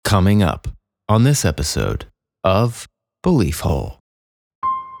Coming up on this episode of Belief Hole.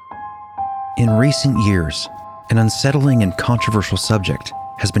 In recent years, an unsettling and controversial subject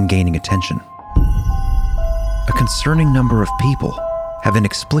has been gaining attention. A concerning number of people have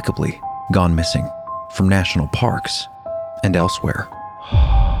inexplicably gone missing from national parks and elsewhere.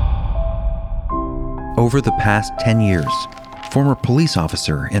 Over the past 10 years, former police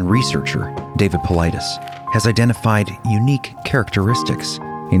officer and researcher David Paulides has identified unique characteristics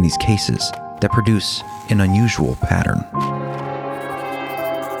in these cases that produce an unusual pattern.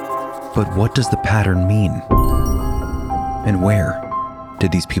 But what does the pattern mean? And where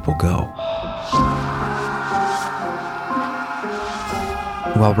did these people go?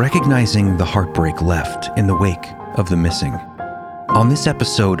 While recognizing the heartbreak left in the wake of the missing, on this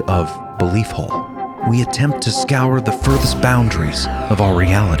episode of Belief Hole, we attempt to scour the furthest boundaries of our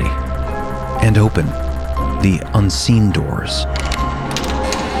reality and open the unseen doors.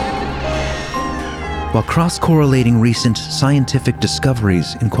 While cross-correlating recent scientific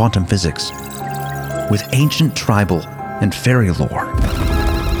discoveries in quantum physics with ancient tribal and fairy lore,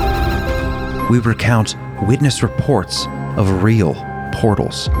 we recount witness reports of real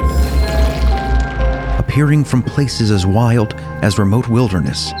portals appearing from places as wild as remote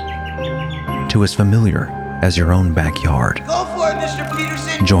wilderness to as familiar as your own backyard. Go for it, Mr.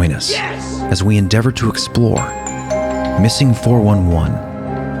 Peterson! Join us as we endeavor to explore Missing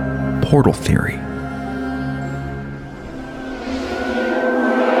 411 Portal Theory.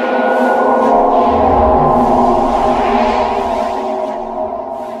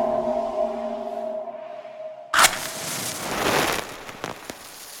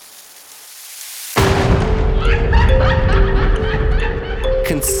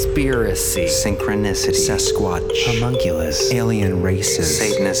 Conspiracy. Synchronicity. Sasquatch. Homunculus. Alien races.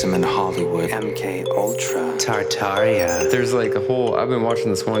 Satanism in Hollywood. MK Ultra. Tartaria. There's like a whole. I've been watching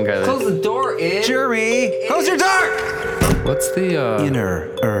this one guy. Close the door, Ed! Jeremy! Close your door! What's the Inner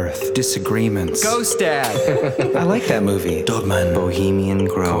Earth Disagreements. Ghost Dad! I like that movie. Dogman. Bohemian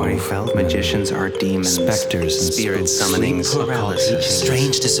Grove. Corey Feldman. Magicians are demons. Specters and Spirit spooks. summonings. Sleep paralysis.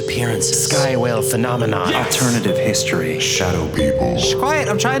 Strange disappearances. Sky whale phenomenon. Alternative history. Shadow people. Shh, quiet,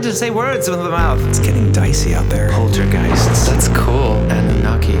 I'm trying to say words with the mouth. It's getting dicey out there. Poltergeists. That's cool.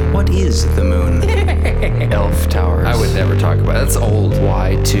 Anunnaki. What is the moon? Elf Towers. I would never talk about it. That's old.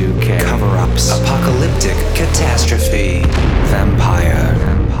 Y2K. Cover-ups. Apocalyptic catastrophe. Vampire.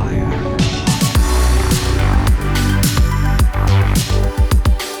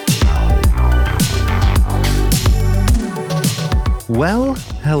 Well,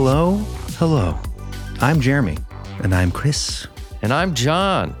 hello. I'm Jeremy. And I'm Chris. And I'm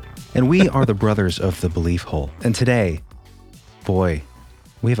John. And we are the brothers of the Belief Hole. And today, boy,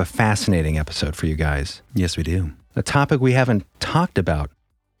 we have a fascinating episode for you guys. Yes, we do. A topic we haven't talked about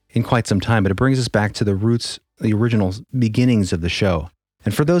in quite some time, but it brings us back to the roots, the original beginnings of the show.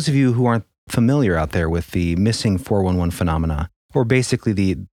 And for those of you who aren't familiar out there with the Missing 411 phenomena, or basically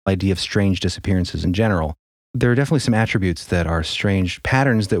the idea of strange disappearances in general, there are definitely some attributes that are strange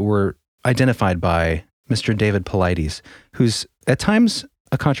patterns that were identified by Mr. David Paulides, who's at times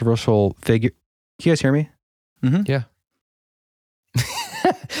a controversial figure. Can you guys hear me? Mm-hmm. Yeah.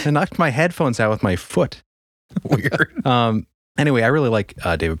 I knocked my headphones out with my foot. Weird. Anyway, I really like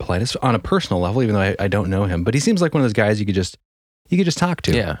David Paulides on a personal level, even though I don't know him. But he seems like one of those guys you could just talk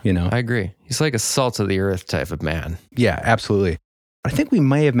to. Yeah. You know? I agree. He's like a salt of the earth type of man. Yeah, absolutely. I think we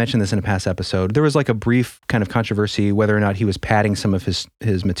may have mentioned this in a past episode. There was like a brief kind of controversy whether or not he was padding some of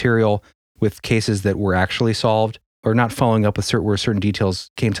his material with cases that were actually solved, or not following up with where certain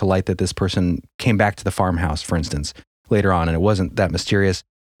details came to light that this person came back to the farmhouse, for instance, later on, and it wasn't that mysterious.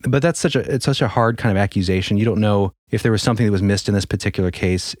 But it's such a hard kind of accusation. You don't know if there was something that was missed in this particular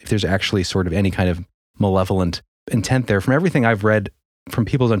case, if there's actually sort of any kind of malevolent intent there. From everything I've read from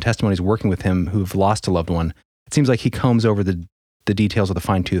people's own testimonies working with him who've lost a loved one, it seems like he combs over the details with a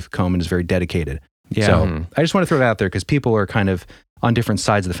fine-tooth comb and is very dedicated. Yeah. So I just want to throw that out there because people are kind of on different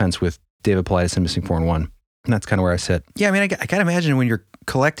sides of the fence with David Paulides and Missing 411. And that's kind of where I sit. Yeah, I mean, I gotta imagine when you're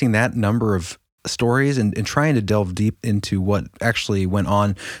collecting that number of stories and trying to delve deep into what actually went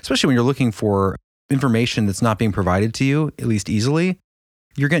on, especially when you're looking for information that's not being provided to you, at least easily,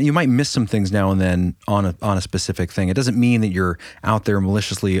 you might miss some things now and then on a specific thing. It doesn't mean that you're out there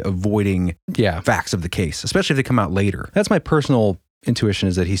maliciously avoiding facts of the case, especially if they come out later. That's my personal intuition,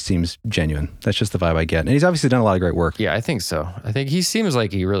 is that he seems genuine. That's just the vibe I get. And he's obviously done a lot of great work. Yeah, I think so. I think he seems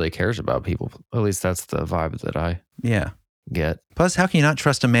like he really cares about people. At least that's the vibe that I get. Plus, how can you not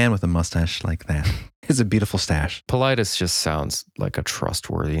trust a man with a mustache like that? It's a beautiful stash. Paulides just sounds like a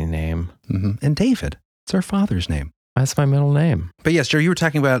trustworthy name. Mm-hmm. And David, it's our father's name. That's my middle name. But yes, Jerry, you were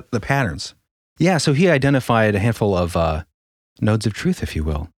talking about the patterns. Yeah, so he identified a handful of nodes of truth, if you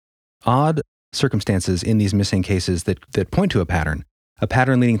will. Odd circumstances in these missing cases that point to a pattern. A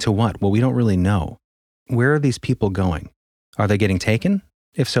pattern leading to what? Well, we don't really know. Where are these people going? Are they getting taken?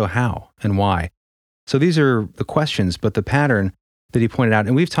 If so, how and why? So these are the questions, but the pattern that he pointed out,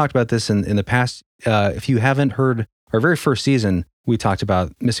 and we've talked about this in the past. If you haven't heard our very first season, we talked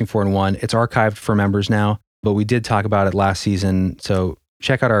about Missing 411. It's archived for members now, but we did talk about it last season. So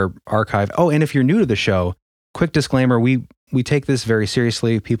check out our archive. Oh, and if you're new to the show, quick disclaimer, we take this very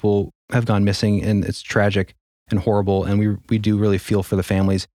seriously. People have gone missing and it's tragic and horrible. And we do really feel for the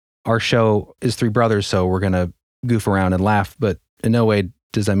families. Our show is three brothers, so we're going to goof around and laugh, but in no way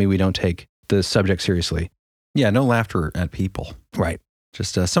does that mean we don't take the subject seriously. Yeah, no laughter at people. Right.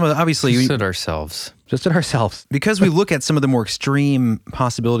 Just some of the, obviously, Just at ourselves. Just at ourselves. because we look at some of the more extreme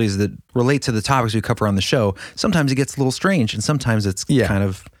possibilities that relate to the topics we cover on the show, sometimes it gets a little strange and sometimes it's kind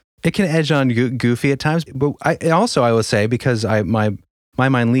of... It can edge on goofy at times, but I will say, because my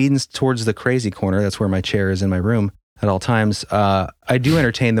mind leans towards the crazy corner, that's where my chair is in my room at all times, I do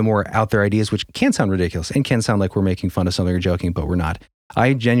entertain the more out there ideas, which can sound ridiculous and can sound like we're making fun of something or joking, but we're not.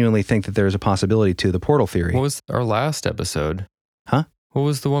 I genuinely think that there's a possibility to the portal theory. What was our last episode? Huh? What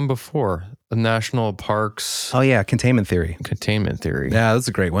was the one before? The national parks Oh yeah, containment theory. containment theory. Yeah, that's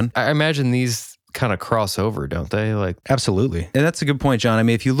a great one. I imagine these kind of cross over, don't they? Like, Absolutely. And that's a good point, John. I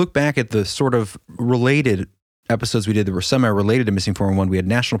mean, if you look back at the sort of related episodes we did that were semi-related to Missing 411, we had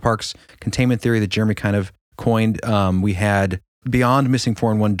National Parks Containment Theory that Jeremy kind of coined. We had Beyond Missing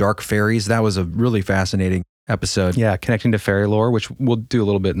 411, Dark Fairies. That was a really fascinating episode. Yeah, connecting to fairy lore, which we'll do a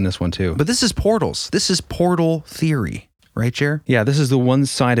little bit in this one too. But this is portals. This is portal theory, right, Jer? Yeah, this is the one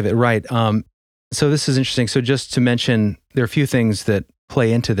side of it, right? So this is interesting. So just to mention, there are a few things that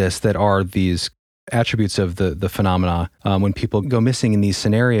play into this that are these attributes of the phenomena. When people go missing in these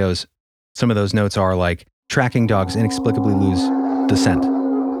scenarios, some of those notes are like tracking dogs inexplicably lose the scent.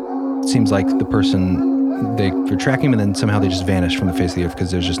 It seems like the person, they're tracking them and then somehow they just vanish from the face of the earth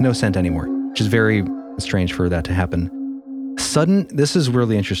because there's just no scent anymore, which is very strange for that to happen. This is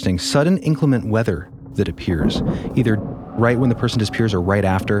really interesting, sudden inclement weather that appears, either right when the person disappears or right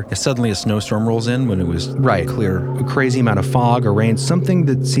after. Suddenly a snowstorm rolls in when it was clear. A crazy amount of fog or rain, something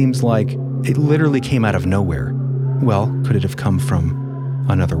that seems like it literally came out of nowhere. Well, could it have come from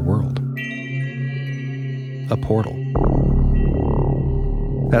another world? A portal.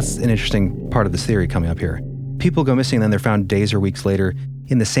 That's an interesting part of this theory coming up here. People go missing, then they're found days or weeks later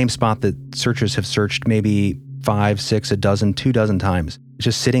in the same spot that searchers have searched maybe 5, 6, a dozen, 2 dozen times. It's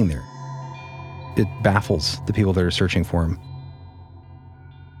just sitting there. It baffles the people that are searching for him.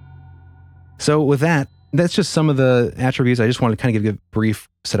 So with that, that's just some of the attributes. I just wanted to kind of give you a brief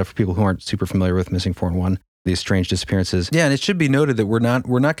setup for people who aren't super familiar with Missing 411, these strange disappearances. Yeah, and it should be noted that we're not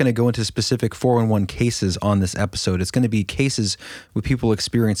going to go into specific 411 cases on this episode. It's going to be cases where people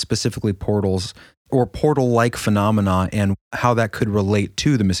experience specifically portals or portal-like phenomena and how that could relate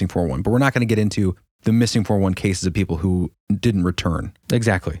to the Missing 411. But we're not going to get into the Missing 411 cases of people who didn't return.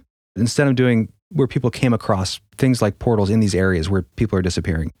 Exactly. Instead of doing where people came across things like portals in these areas where people are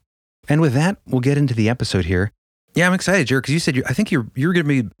disappearing. And with that, we'll get into the episode here. Yeah, I'm excited, Jared, because you said I think you're going to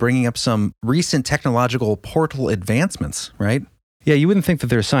be bringing up some recent technological portal advancements, right? Yeah, you wouldn't think that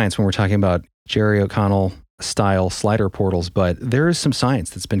there's science when we're talking about Jerry O'Connell style slider portals, but there is some science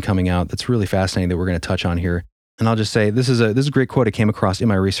that's been coming out that's really fascinating that we're going to touch on here. And I'll just say this is a great quote I came across in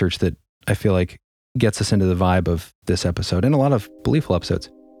my research that I feel like gets us into the vibe of this episode and a lot of beliefful episodes.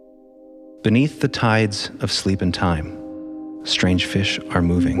 Beneath the tides of sleep and time, strange fish are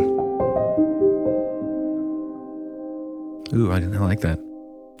moving. Ooh, I didn't like that.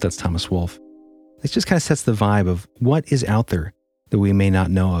 That's Thomas Wolfe. It just kind of sets the vibe of what is out there that we may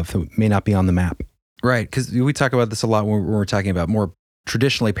not know of, that may not be on the map. Right, because we talk about this a lot when we're talking about more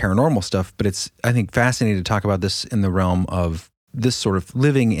traditionally paranormal stuff, but it's, I think, fascinating to talk about this in the realm of this sort of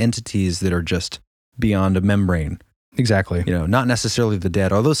living entities that are just beyond a membrane. Exactly. You know, not necessarily the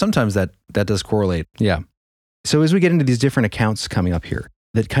dead, although sometimes that does correlate. Yeah. So as we get into these different accounts coming up here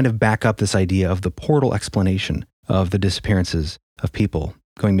that kind of back up this idea of the portal explanation of the disappearances of people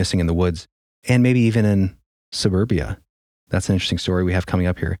going missing in the woods, and maybe even in suburbia. That's an interesting story we have coming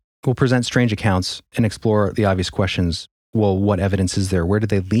up here. We'll present strange accounts and explore the obvious questions. Well, what evidence is there? Where do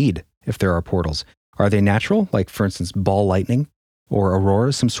they lead if there are portals? Are they natural, like, for instance, ball lightning or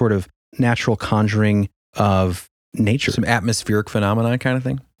auroras, some sort of natural conjuring of nature? Some atmospheric phenomenon kind of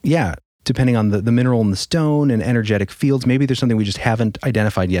thing? Yeah, depending on the mineral in the stone and energetic fields. Maybe there's something we just haven't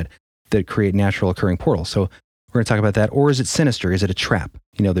identified yet that create natural occurring portals. So we're going to talk about that. Or is it sinister? Is it a trap?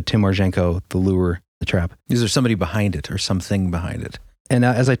 You know, the Tim Marzenko, the lure the trap. Is there somebody behind it or something behind it? And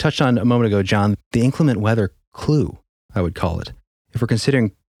as I touched on a moment ago, John, the inclement weather clue, I would call it, if we're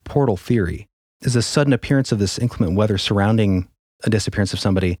considering portal theory, is the sudden appearance of this inclement weather surrounding a disappearance of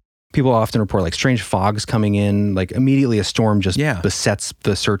somebody. People often report like strange fogs coming in, like immediately a storm just besets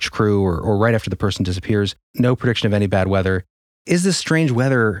the search crew or right after the person disappears. No prediction of any bad weather. Is this strange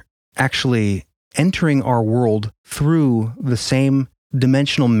weather actually entering our world through the same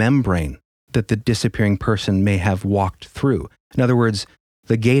dimensional membrane that the disappearing person may have walked through? In other words,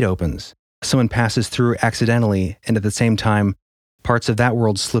 the gate opens, someone passes through accidentally, and at the same time, parts of that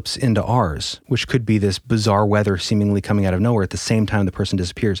world slips into ours, which could be this bizarre weather seemingly coming out of nowhere at the same time the person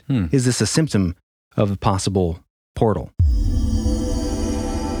disappears. Is this a symptom of a possible portal?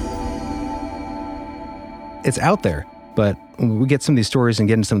 It's out there, but when we get some of these stories and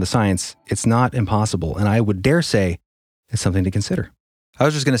get into some of the science, it's not impossible. And I would dare say it's something to consider. I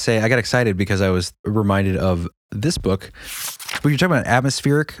was just going to say, I got excited because I was reminded of this book. But you're talking about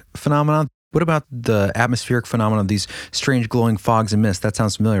atmospheric phenomenon. What about the atmospheric phenomenon of these strange glowing fogs and mists? That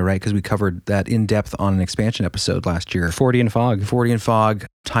sounds familiar, right? Because we covered that in depth on an expansion episode last year. Fortean fog. Fortean fog,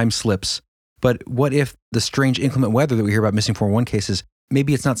 time slips. But what if the strange inclement weather that we hear about missing 411 cases,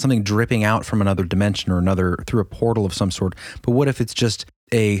 maybe it's not something dripping out from another dimension or another through a portal of some sort, but what if it's just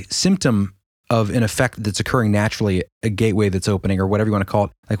a symptom of an effect that's occurring naturally, a gateway that's opening or whatever you want to call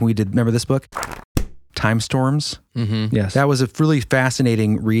it? Like when we did, remember this book? Time Storms? Mm-hmm. Yes. That was a really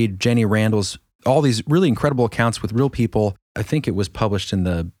fascinating read. Jenny Randall's, all these really incredible accounts with real people. I think it was published in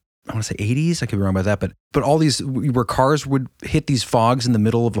the, I want to say 80s. I could be wrong about that. But all these where cars would hit these fogs in the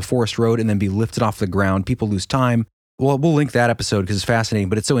middle of a forest road and then be lifted off the ground. People lose time. Well, we'll link that episode because it's fascinating.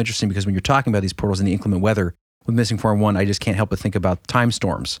 But it's so interesting because when you're talking about these portals and the inclement weather with Missing 411, I just can't help but think about Time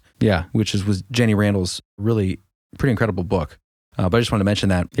Storms. Yeah. Which was Jenny Randall's really pretty incredible book. But I just wanted to mention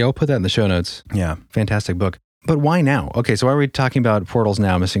that. Yeah, we'll put that in the show notes. Yeah. Fantastic book. But why now? Okay, so why are we talking about portals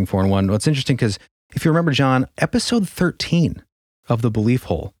now, Missing 411? Well, it's interesting because if you remember, John, episode 13 of The Belief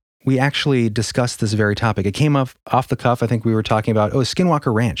Hole, we actually discussed this very topic. It came up off the cuff. I think we were talking about,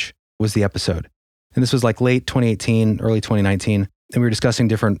 Skinwalker Ranch was the episode. And this was like late 2018, early 2019. And we were discussing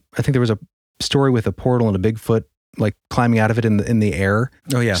different, I think there was a story with a portal and a Bigfoot like climbing out of it in the air.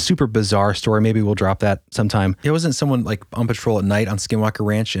 Oh, yeah. Super bizarre story. Maybe we'll drop that sometime. It wasn't someone like on patrol at night on Skinwalker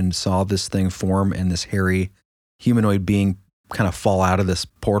Ranch and saw this thing form and this hairy humanoid being kind of fall out of this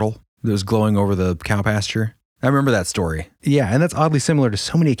portal that was glowing over the cow pasture. I remember that story. Yeah, and that's oddly similar to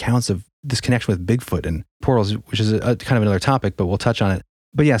so many accounts of this connection with Bigfoot and portals, which is a kind of another topic, but we'll touch on it.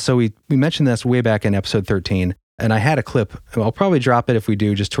 But yeah, so we mentioned this way back in episode 13, and I had a clip. I'll probably drop it if we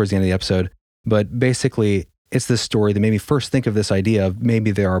do just towards the end of the episode. But basically, it's this story that made me first think of this idea of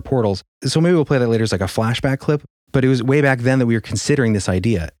maybe there are portals. So maybe we'll play that later as like a flashback clip. But it was way back then that we were considering this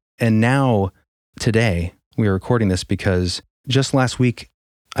idea. And now, today, we are recording this because just last week,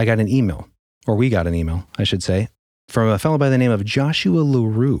 I got an email, or we got an email, I should say, from a fellow by the name of Joshua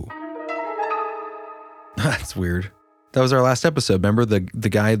LaRue. That's weird. That was our last episode. Remember the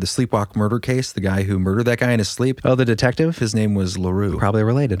guy, the sleepwalk murder case, the guy who murdered that guy in his sleep? Oh, the detective? His name was LaRue. Probably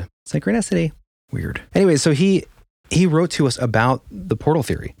related. Synchronicity. Weird. Anyway, so he wrote to us about the portal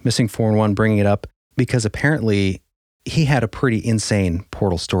theory, Missing 411, bringing it up because apparently he had a pretty insane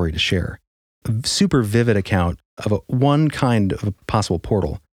portal story to share. A super vivid account of one kind of a possible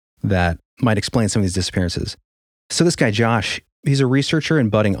portal that might explain some of these disappearances. So this guy, Josh, he's a researcher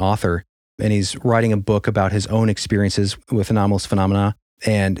and budding author, and he's writing a book about his own experiences with anomalous phenomena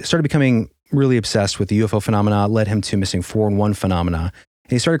and started becoming really obsessed with the UFO phenomena, led him to Missing 411 phenomena.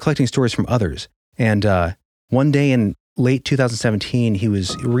 And he started collecting stories from others. And one day in late 2017, he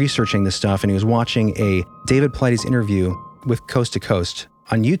was researching this stuff and he was watching a David Paulides interview with Coast to Coast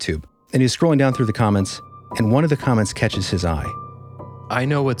on YouTube. And he was scrolling down through the comments, and one of the comments catches his eye. I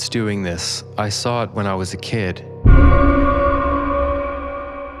know what's doing this. I saw it when I was a kid.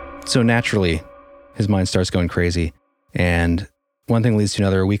 So naturally, his mind starts going crazy. And one thing leads to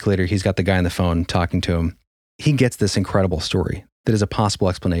another. A week later, he's got the guy on the phone talking to him. He gets this incredible story that is a possible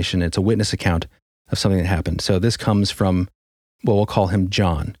explanation. It's a witness account of something that happened. So this comes from, well, we'll call him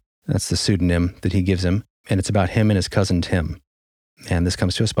John. That's the pseudonym that he gives him. And it's about him and his cousin Tim. And this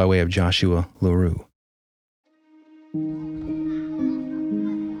comes to us by way of Joshua LaRue.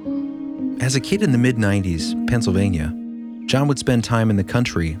 As a kid in the mid-90s, Pennsylvania, John would spend time in the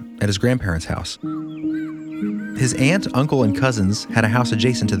country at his grandparents' house. His aunt, uncle, and cousins had a house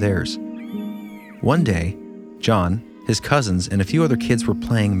adjacent to theirs. One day, John, his cousins, and a few other kids were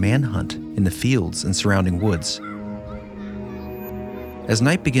playing manhunt in the fields and surrounding woods. As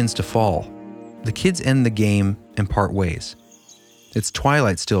night begins to fall, the kids end the game and part ways. It's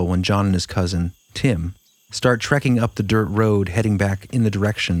twilight still when John and his cousin Tim, start trekking up the dirt road heading back in the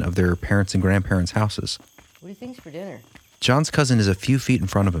direction of their parents' and grandparents' houses. What do you think's for dinner? John's cousin is a few feet in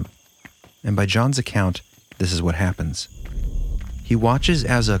front of him, and by John's account, this is what happens. He watches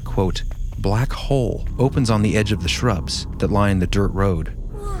as a, quote, black hole opens on the edge of the shrubs that line the dirt road.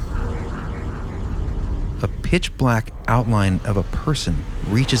 A pitch black outline of a person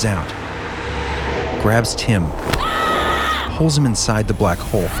reaches out, grabs Tim, pulls him inside the black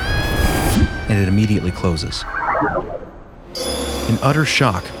hole, and it immediately closes. In utter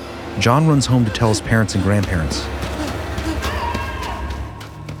shock, John runs home to tell his parents and grandparents.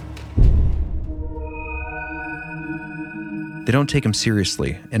 They don't take him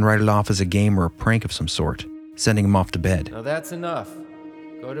seriously and write it off as a game or a prank of some sort, sending him off to bed. Now that's enough.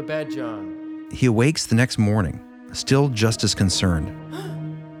 Go to bed, John. He awakes the next morning, still just as concerned.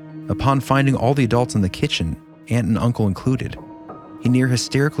 Upon finding all the adults in the kitchen, aunt and uncle included, he near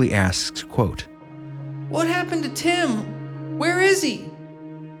hysterically asks, quote, "What happened to Tim? Where is he?"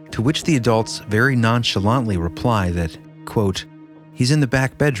 To which the adults very nonchalantly reply that, quote, "He's in the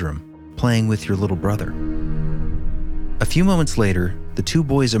back bedroom, playing with your little brother." A few moments later, the two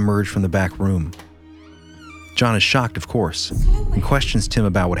boys emerge from the back room. John is shocked, of course, and questions Tim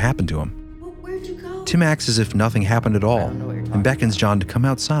about what happened to him. Where'd you go? Tim acts as if nothing happened at all know what you're talking and beckons John to come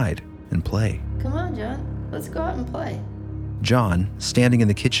outside and play. Come on, John. Let's go out and play. John, standing in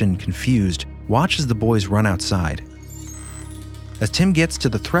the kitchen confused, watches the boys run outside. As Tim gets to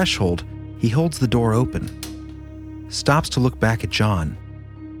the threshold, he holds the door open, stops to look back at John,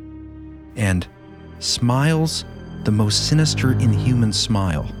 and smiles the most sinister inhuman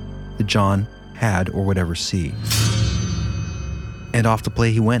smile that John had or would ever see. And off to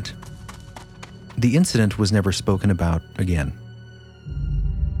play he went. The incident was never spoken about again.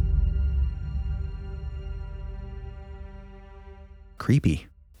 Creepy.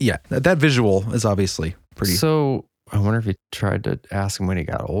 Yeah, that visual is obviously pretty. So I wonder if you tried to ask him when he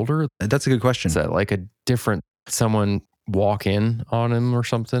got older. That's a good question. Is that like a different someone walk in on him or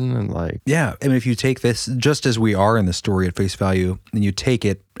something? And like, Yeah, I mean, if you take this just as we are in the story at face value, and you take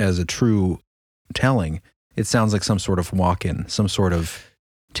it as a true telling, it sounds like some sort of walk-in, some sort of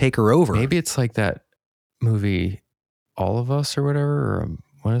take her over. maybe it's like that movie, All of Us or whatever. Or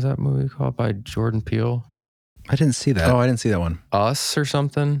what is that movie called by Jordan Peele? I didn't see that. Oh, I didn't see that one. Us or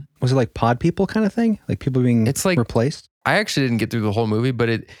something. Was it like pod people kind of thing? Like people being It's like- replaced? I actually didn't get through the whole movie, but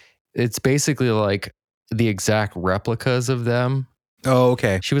it's basically like the exact replicas of them. Oh,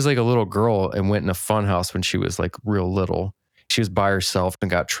 okay. She was like a little girl and went in a fun house when she was like real little. She was by herself and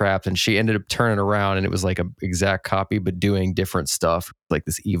got trapped, and she ended up turning around and it was like an exact copy, but doing different stuff, like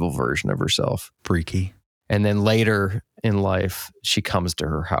this evil version of herself. Freaky. And then later in life, she comes to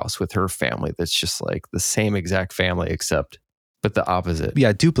her house with her family that's just like the same exact family, but the opposite.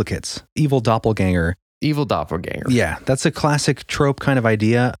 Yeah, duplicates. Evil doppelganger. Evil doppelganger. Yeah, that's a classic trope kind of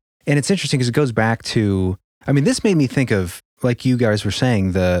idea. And it's interesting because it goes back to, I mean, this made me think of, like you guys were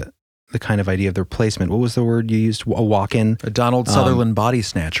saying, the kind of idea of the replacement. What was the word you used? A walk-in? A Donald Sutherland body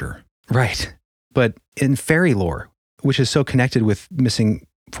snatcher. Right. But in fairy lore, which is so connected with missing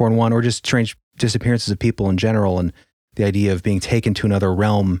 411 or just strange disappearances of people in general and the idea of being taken to another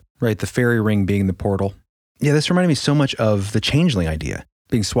realm. Right, the fairy ring being the portal. Yeah, this reminded me so much of the changeling idea.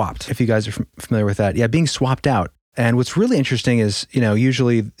 Being swapped. If you guys are familiar with that. Yeah, being swapped out. And what's really interesting is,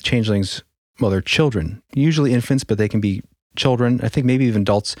 usually changelings, well, they're children, usually infants, but they can be children. I think maybe even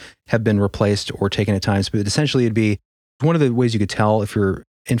adults have been replaced or taken at times, but essentially it'd be one of the ways you could tell if your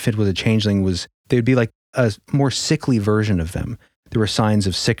infant was a changeling was they would be like a more sickly version of them. There were signs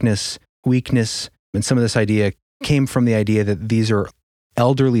of sickness, weakness, and some of this idea came from the idea that these are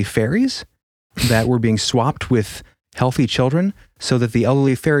elderly fairies that were being swapped with healthy children so that the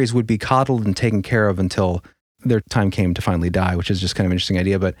elderly fairies would be coddled and taken care of until their time came to finally die, which is just kind of an interesting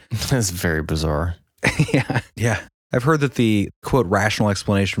idea. But That's very bizarre. yeah, Yeah. I've heard that the, quote, rational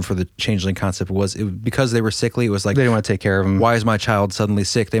explanation for the changeling concept was because they were sickly, it was like, they didn't want to take care of them. why is my child suddenly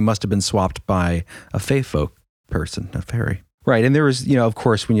sick? They must have been swapped by a fae folk person, a fairy. Right. And there was, of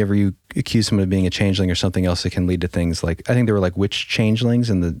course, whenever you accuse someone of being a changeling or something else, it can lead to things like, I think there were like witch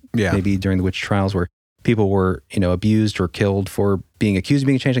changelings maybe during the witch trials where people were, abused or killed for being accused of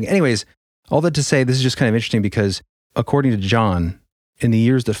being a changeling. Anyways, all that to say, this is just kind of interesting because according to John, in the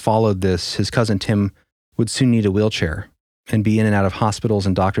years that followed this, his cousin Tim would soon need a wheelchair and be in and out of hospitals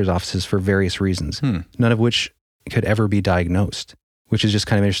and doctor's offices for various reasons, none of which could ever be diagnosed, which is just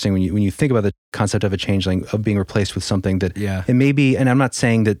kind of interesting when you think about the concept of a changeling, of being replaced with something that it may be, and I'm not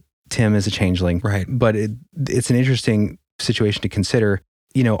saying that Tim is a changeling, right? But it's an interesting situation to consider.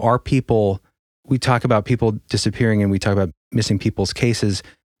 Are people, we talk about people disappearing and we talk about missing people's cases.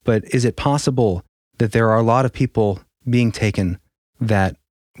 But is it possible that there are a lot of people being taken that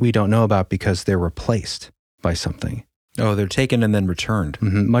we don't know about because they're replaced by something? Oh, they're taken and then returned.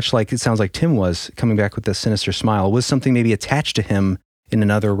 Much like it sounds like Tim was coming back with this sinister smile. Was something maybe attached to him in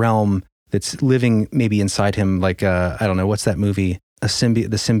another realm that's living maybe inside him? Like, I don't know, what's that movie? The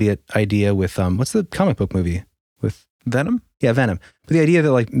symbiote idea with, what's the comic book movie with Venom? Yeah, Venom. But the idea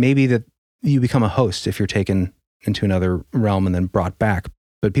that like maybe that you become a host if you're taken into another realm and then brought back,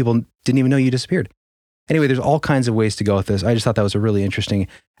 but people didn't even know you disappeared. Anyway, there's all kinds of ways to go with this. I just thought that was a really interesting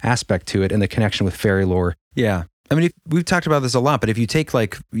aspect to it and the connection with fairy lore. Yeah. I mean, we've talked about this a lot, but if you take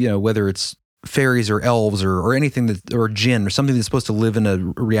like, whether it's fairies or elves or anything that, or jinn or something that's supposed to live in a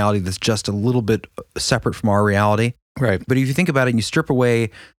reality that's just a little bit separate from our reality. Right. But if you think about it and you strip away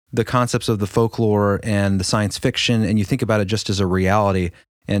the concepts of the folklore and the science fiction and you think about it just as a reality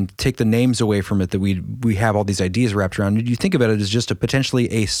and take the names away from it that we have all these ideas wrapped around, you think about it as just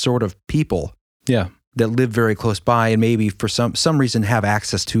potentially a sort of people. Yeah. That live very close by and maybe for some reason have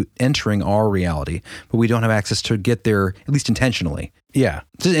access to entering our reality, but we don't have access to get there, at least intentionally. Yeah.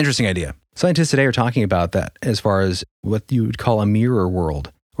 It's an interesting idea. Scientists today are talking about that as far as what you would call a mirror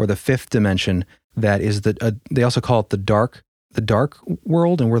world or the fifth dimension. That is they also call it the dark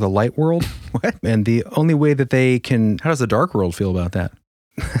world, and we're the light world. What? And the only way that they can, How does the dark world feel about that?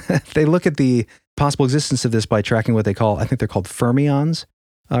 they look at the possible existence of this by tracking what they call, I think they're called fermions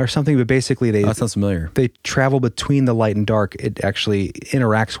or something, but basically That sounds familiar. they travel between the light and dark. It actually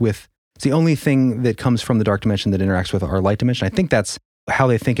interacts with, it's the only thing that comes from the dark dimension that interacts with our light dimension. I think that's how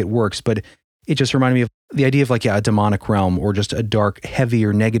they think it works, but it just reminded me of the idea of like, a demonic realm or just a dark, heavy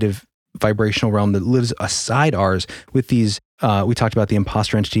or negative vibrational realm that lives aside ours with these, we talked about the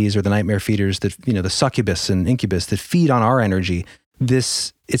imposter entities or the nightmare feeders that, the succubus and incubus that feed on our energy.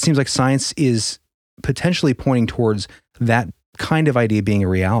 It seems like science is potentially pointing towards that kind of idea being a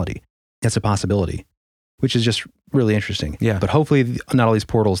reality. That's a possibility, which is just really interesting. Yeah. But hopefully not all these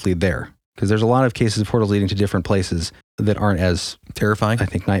portals lead there, because there's a lot of cases of portals leading to different places that aren't as Terrifying. I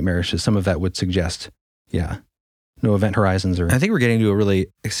think nightmarish as some of that would suggest. Yeah. No event horizons or I think we're getting to a really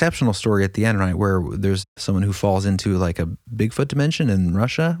exceptional story at the end, right? Where there's someone who falls into like a Bigfoot dimension in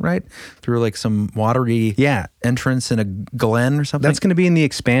Russia, right? Through like some watery entrance in a glen or something. That's going to be in the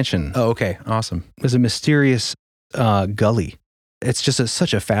expansion. Oh, okay. Awesome. There's a mysterious gully. It's just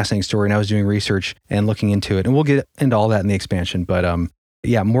such a fascinating story. And I was doing research and looking into it. And we'll get into all that in the expansion. But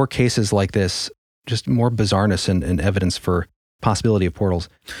more cases like this, just more bizarreness and evidence for possibility of portals.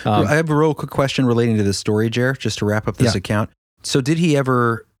 I have a real quick question relating to this story, Jer, just to wrap up this account. So did he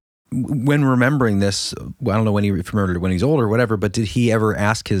ever, when remembering this, I don't know if he remembered it when he's older or whatever, but did he ever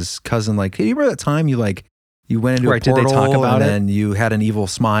ask his cousin, like, hey, you remember that time you went into a portal did they talk about and you had an evil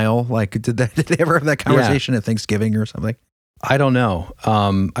smile? Like, did they ever have that conversation at Thanksgiving or something? I don't know.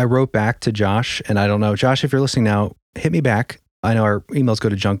 I wrote back to Josh, and I don't know. Josh, if you're listening now, hit me back. I know our emails go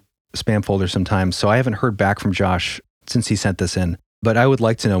to junk spam folder sometimes, so I haven't heard back from Josh since he sent this in. But I would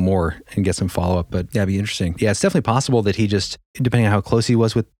like to know more and get some follow-up. But yeah, it'd be interesting. Yeah, it's definitely possible that he just, depending on how close he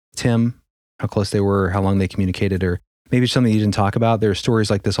was with Tim, how close they were, how long they communicated, or maybe something you didn't talk about. There are stories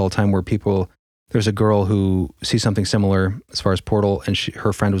like this all the time where there's a girl who sees something similar as far as portal, and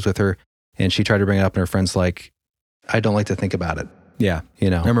her friend was with her, and she tried to bring it up, and her friend's like, I don't like to think about it. Yeah.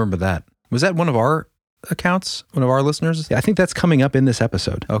 I remember that. Was that one of our accounts? One of our listeners? Yeah, I think that's coming up in this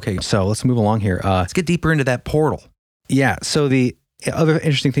episode. Okay. So let's move along here. Let's get deeper into that portal. Yeah. So the other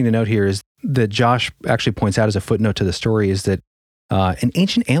interesting thing to note here is that Josh actually points out as a footnote to the story is that in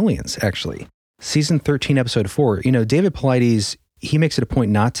Ancient Aliens, actually, season 13, episode 4, David Paulides, he makes it a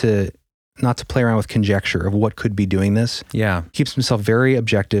point not to play around with conjecture of what could be doing this. Yeah. Keeps himself very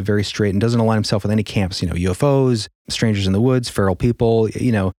objective, very straight, and doesn't align himself with any camps, UFOs, strangers in the woods, feral people.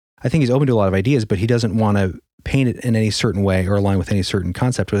 I think he's open to a lot of ideas, but he doesn't want to paint it in any certain way or align with any certain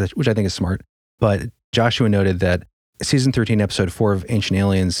concept, which I think is smart. But Joshua noted that season 13, episode 4 of Ancient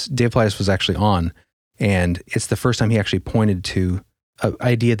Aliens, Dave Paulides was actually on, and it's the first time he actually pointed to an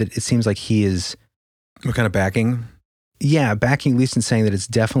idea that it seems like he is... What kind of backing? Yeah, backing at least in saying that it's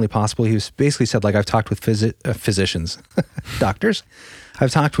definitely possible. He was basically said, like, I've talked with physicians, doctors.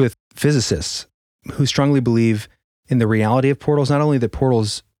 I've talked with physicists who strongly believe in the reality of portals, not only that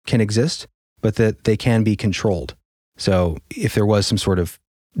portals can exist, but that they can be controlled. So if there was some sort of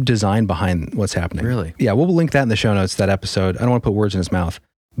design behind what's happening. Really? Yeah, we'll link that in the show notes, that episode. I don't want to put words in his mouth,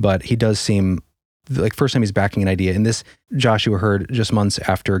 but he does seem like first time he's backing an idea. And this Joshua heard just months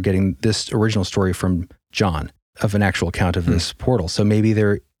after getting this original story from John of an actual account of this portal. So maybe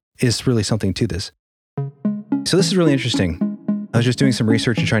there is really something to this. So this is really interesting. I was just doing some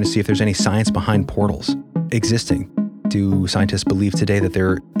research and trying to see if there's any science behind portals existing. Do scientists believe today that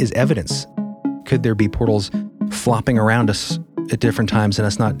there is evidence? Could there be portals flopping around us at different times and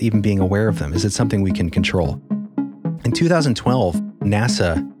us not even being aware of them? Is it something we can control? In 2012,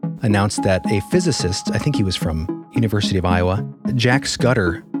 NASA announced that a physicist, I think he was from University of Iowa, Jack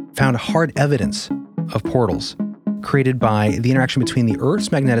Scudder, found hard evidence of portals created by the interaction between the Earth's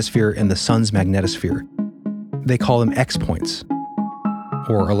magnetosphere and the Sun's magnetosphere. They call them X-points,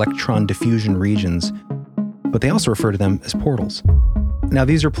 or electron diffusion regions, but they also refer to them as portals. Now,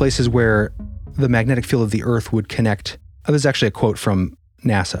 these are places where the magnetic field of the Earth would connect. Oh, this is actually a quote from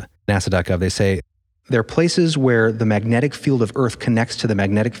NASA, nasa.gov. They say, "They're places where the magnetic field of Earth connects to the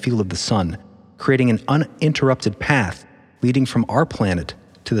magnetic field of the Sun, creating an uninterrupted path leading from our planet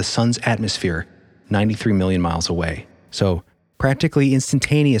to the Sun's atmosphere 93 million miles away." So practically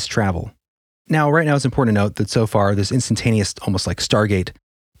instantaneous travel. Now, right now, it's important to note that so far, this instantaneous, almost like Stargate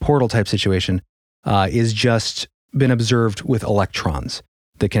portal type situation is just been observed with electrons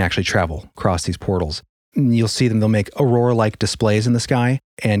that can actually travel across these portals. And you'll see them, they'll make aurora-like displays in the sky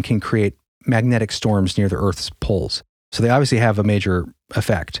and can create magnetic storms near the Earth's poles. So they obviously have a major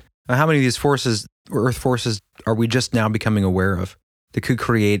effect. Now, how many of these forces, or Earth forces, are we just now becoming aware of that could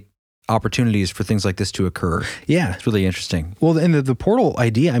create opportunities for things like this to occur? Yeah. It's really interesting. Well, and the portal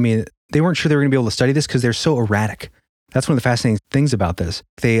idea, I mean, they weren't sure they were going to be able to study this because they're so erratic. That's one of the fascinating things about this.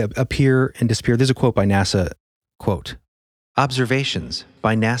 They appear and disappear. There's a quote by NASA, quote, "Observations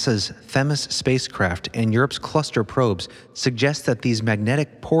by NASA's Themis spacecraft and Europe's cluster probes suggest that these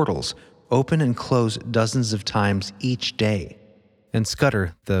magnetic portals open and close dozens of times each day." And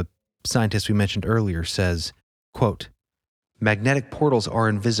Scudder, the scientist we mentioned earlier, says, quote, "Magnetic portals are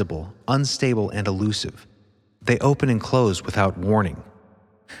invisible, unstable, and elusive. They open and close without warning."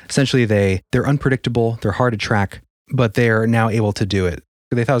 Essentially, they're unpredictable, they're hard to track, but they're now able to do it.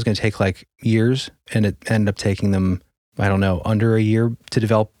 They thought it was going to take like years, and it ended up taking them, I don't know, under a year to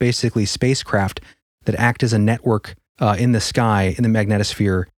develop basically spacecraft that act as a network in the sky, in the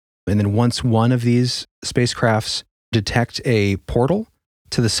magnetosphere. And then once one of these spacecrafts detect a portal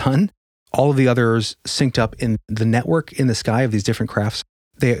to the sun, all of the others synced up in the network in the sky of these different crafts,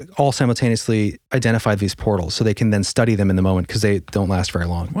 they all simultaneously identify these portals so they can then study them in the moment because they don't last very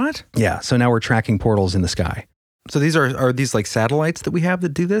long. What? Yeah, so now we're tracking portals in the sky. So these are these like satellites that we have that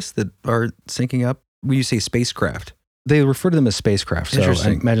do this, that are syncing up? When you say spacecraft? They refer to them as spacecraft. So I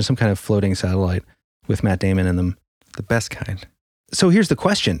Interesting. imagine some kind of floating satellite with Matt Damon in them. The best kind. So here's the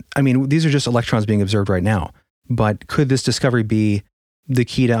question. I mean, these are just electrons being observed right now, but could this discovery be the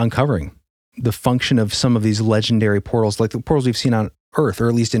key to uncovering the function of some of these legendary portals, like the portals we've seen on Earth, or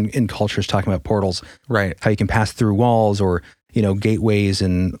at least in cultures talking about portals, Right. how you can pass through walls or, you know, gateways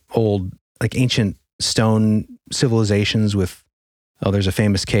and old, like ancient stone civilizations with, there's a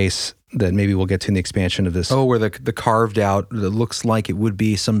famous case that maybe we'll get to in the expansion of this. Oh, where the carved out, it looks like it would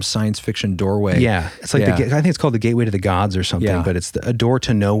be some science fiction doorway. Yeah. It's like, Yeah. I think it's called the Gateway to the Gods or something, Yeah. but it's a door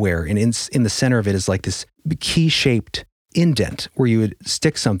to nowhere. And in the center of it is like this key-shaped indent where you would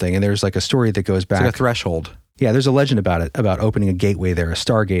stick something, and there's like a story that goes It's back. like a threshold. Yeah, there's a legend about it, about opening a gateway there, a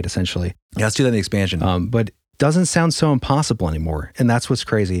Stargate essentially. Yeah, let's do that in the expansion. But it doesn't sound so impossible anymore. And that's what's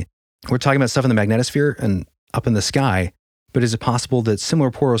crazy. We're talking about stuff in the magnetosphere and up in the sky, but is it possible that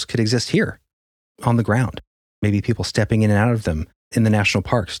similar portals could exist here on the ground? Maybe people stepping in and out of them in the national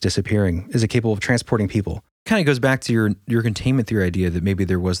parks, disappearing. Is it capable of transporting people? Kind of goes back to your containment theory idea that maybe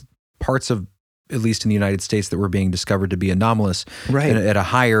there was parts of, at least in the United States, that were being discovered to be anomalous Right. at a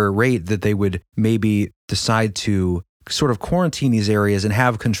higher rate, that they would maybe decide to sort of quarantine these areas and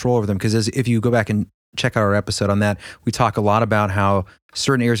have control over them. Because if you go back and check out our episode on that, we talk a lot about how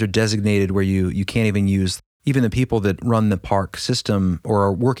certain areas are designated where you can't even use, even the people that run the park system or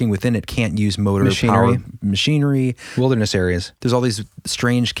are working within it can't use motor Machinery. power machinery. Wilderness areas. There's all these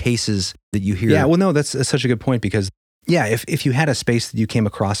strange cases that you hear. Yeah, well, no, that's such a good point because, yeah, if you had a space that you came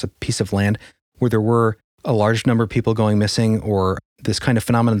across, a piece of land where there were a large number of people going missing or this kind of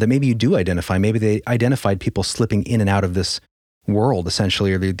phenomenon that maybe you do identify, maybe they identified people slipping in and out of this world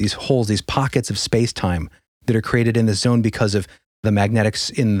essentially, or these holes, these pockets of space-time that are created in this zone because of the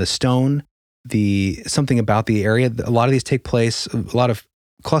magnetics in the stone, something about the area. A lot of these take place, a lot of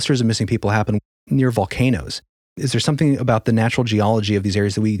clusters of missing people happen near volcanoes. Is there something about the natural geology of these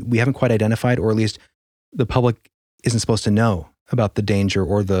areas that we haven't quite identified, or at least the public isn't supposed to know about the danger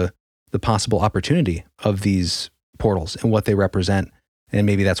or the possible opportunity of these portals and what they represent? And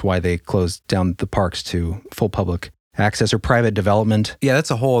maybe that's why they closed down the parks to full public access or private development. Yeah, that's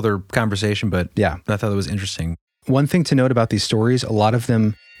a whole other conversation, but Yeah. I thought that was interesting. One thing to note about these stories, a lot of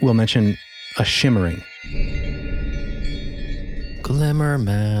them will mention a shimmering. Glimmer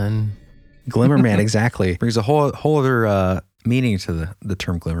man. Glimmerman, exactly. Brings a whole other meaning to the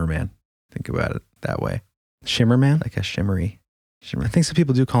term Glimmerman. Think about it that way. Shimmerman? Like a shimmer. I think some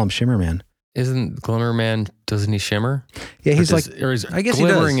people do call him Shimmerman. Isn't Glimmerman, doesn't he shimmer? Yeah, he's Or is I guess he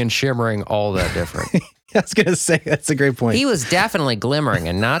glimmering does. and shimmering all that different? I was going to say, that's a great point. He was definitely glimmering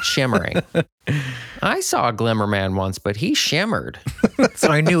and not shimmering. I saw a Glimmerman once, but he shimmered. So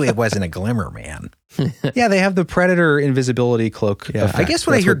I knew it wasn't a Glimmerman. Yeah, they have the Predator invisibility cloak. Yeah, effect. I guess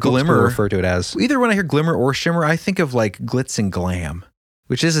when I That's hear what books will glimmer- refer to it as. Either when I hear glimmer or shimmer, I think of like glitz and glam,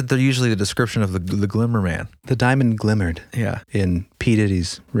 which isn't usually the description of the Glimmerman. The diamond glimmered Yeah. in P.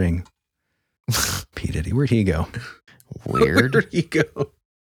 Diddy's ring. P. Diddy, where'd he go? Weird. Where'd he go?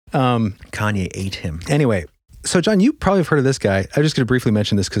 Kanye ate him. Anyway, so John, you probably have heard of this guy. I'm just going to briefly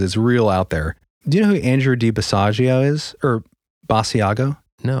mention this because it's real out there. Do you know who Andrew Di Basiago is? Or Basiago?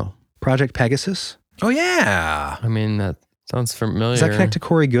 No. Project Pegasus? Oh, yeah. I mean, that sounds familiar. Does that connect to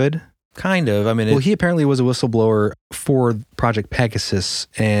Corey Good? Kind of. I mean, Well, he apparently was a whistleblower for Project Pegasus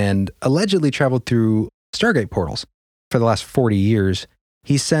and allegedly traveled through Stargate portals for the last 40 years.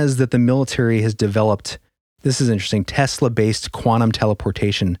 He says that the military has developed, this is interesting, Tesla-based quantum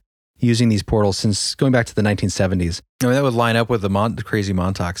teleportation using these portals since going back to the 1970s. I mean, that would line up with the crazy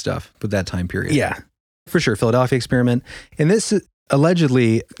Montauk stuff with that time period. Yeah, for sure. Philadelphia experiment. And this,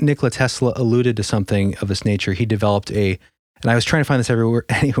 allegedly, Nikola Tesla alluded to something of this nature. He developed and I was trying to find this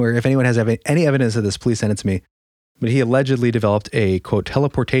anywhere. If anyone has any evidence of this, please send it to me. But he allegedly developed a, quote,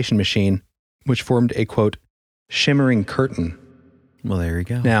 teleportation machine, which formed a, quote, shimmering curtain. Well, there you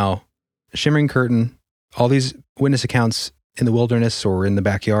go. Now, shimmering curtain, all these witness accounts in the wilderness or in the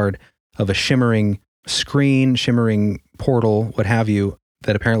backyard of a shimmering screen, shimmering portal, what have you,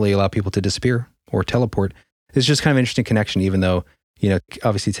 that apparently allow people to disappear or teleport. It's just kind of an interesting connection, even though,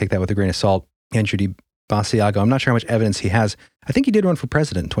 obviously take that with a grain of salt. Andrew Di Basiago, I'm not sure how much evidence he has. I think he did run for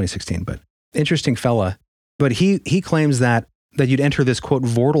president in 2016, but interesting fella. But he claims that you'd enter this, quote,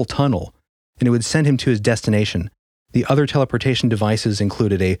 Vortal tunnel, and it would send him to his destination. The other teleportation devices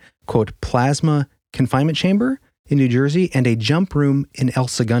included a, quote, plasma confinement chamber in New Jersey and a jump room in El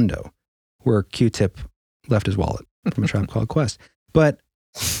Segundo, where Q-Tip left his wallet from A Tribe Called Quest. But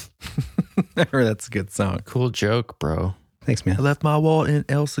That's a good song. Cool joke, bro. thanks, man. I left my wallet in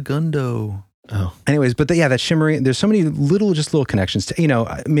El Segundo. Oh. Anyways, but that shimmering, there's so many little connections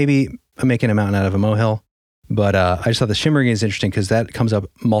to, maybe I'm making a mountain out of a molehill, but I just thought the shimmering is interesting because that comes up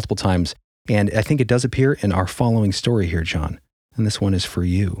multiple times. And I think it does appear in our following story here, John. And this one is for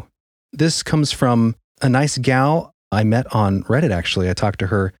you. This comes from a nice gal I met on Reddit, actually. I talked to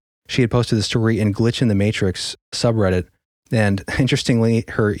her. She had posted the story in Glitch in the Matrix subreddit. And interestingly,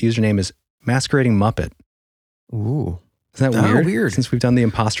 her username is Masquerading Muppet. Ooh. Isn't that Oh, weird? weird. Since we've done the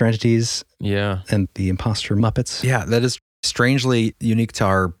imposter entities Yeah. and the imposter Muppets. Yeah, that is strangely unique to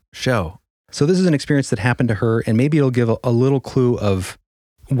our show. So this is an experience that happened to her, and maybe it'll give a little clue of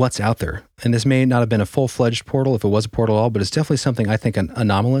what's out there. And this may not have been a full-fledged portal, if it was a portal at all, but it's definitely something I think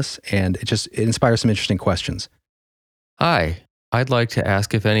anomalous, and it inspires some interesting questions. Hi, I'd like to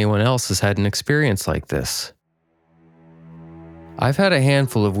ask if anyone else has had an experience like this. I've had a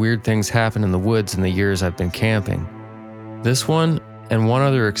handful of weird things happen in the woods in the years I've been camping. This one and one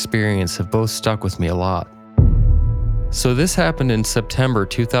other experience have both stuck with me a lot. So this happened in September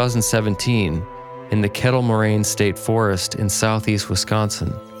 2017 in the Kettle Moraine State Forest in southeast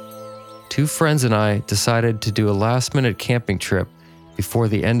Wisconsin. Two friends and I decided to do a last-minute camping trip before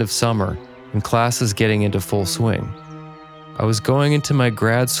the end of summer and classes getting into full swing. I was going into my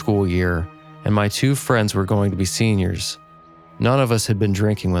grad school year, and my two friends were going to be seniors. None of us had been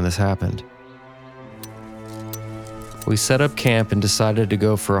drinking when this happened. We set up camp and decided to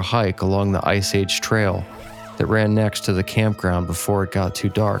go for a hike along the Ice Age Trail that ran next to the campground before it got too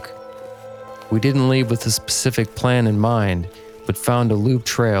dark. We didn't leave with a specific plan in mind, but found a loop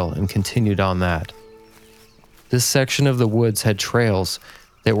trail and continued on that. This section of the woods had trails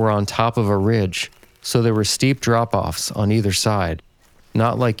that were on top of a ridge, so there were steep drop-offs on either side.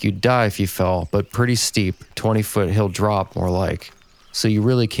 Not like you'd die if you fell, but pretty steep, 20-foot hill drop more like, so you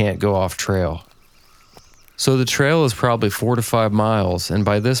really can't go off trail. So the trail is probably 4 to 5 miles, and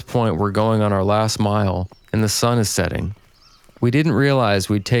by this point we're going on our last mile, and the sun is setting. We didn't realize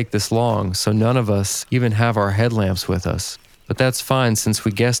we'd take this long, so none of us even have our headlamps with us. But that's fine since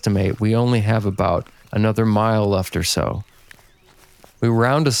we guesstimate we only have about another mile left or so. We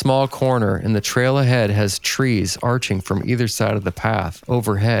round a small corner and the trail ahead has trees arching from either side of the path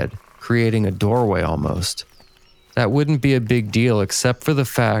overhead, creating a doorway almost. That wouldn't be a big deal except for the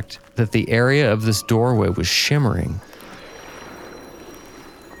fact that the area of this doorway was shimmering.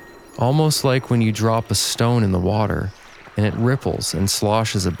 Almost like when you drop a stone in the water and it ripples and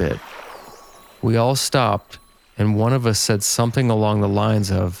sloshes a bit. We all stopped, and one of us said something along the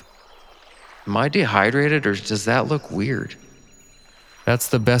lines of, "Am I dehydrated, or does that look weird?" That's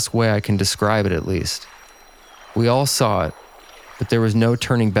the best way I can describe it, at least. We all saw it, but there was no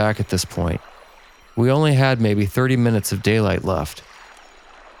turning back at this point. We only had maybe 30 minutes of daylight left.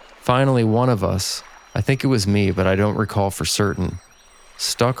 Finally, one of us, I think it was me, but I don't recall for certain,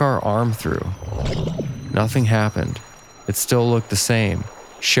 stuck our arm through. Nothing happened. It still looked the same,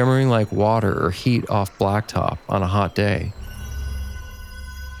 shimmering like water or heat off blacktop on a hot day.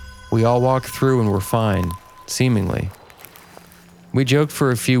 We all walked through and were fine, seemingly. We joked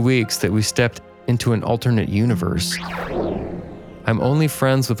for a few weeks that we stepped into an alternate universe. I'm only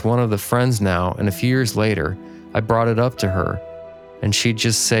friends with one of the friends now, and a few years later, I brought it up to her, and she'd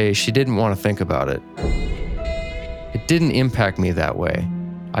just say she didn't want to think about it. It didn't impact me that way.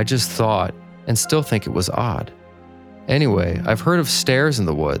 I just thought, and still think it was odd. Anyway, I've heard of stairs in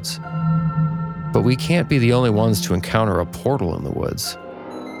the woods, but we can't be the only ones to encounter a portal in the woods.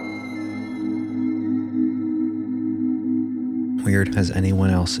 Weird. Has anyone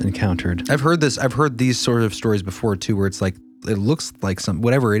else encountered? I've heard these sort of stories before too, where it's like, it looks like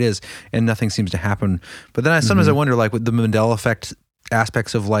whatever it is, and nothing seems to happen. But then sometimes I wonder, like with the Mandela effect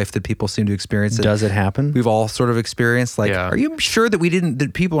aspects of life that people seem to experience. Does it happen? We've all sort of experienced. Like, Yeah. Are you sure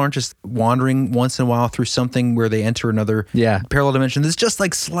that people aren't just wandering once in a while through something where they enter another parallel dimension that's just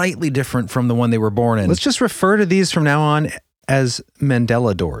like slightly different from the one they were born in? Let's just refer to these from now on as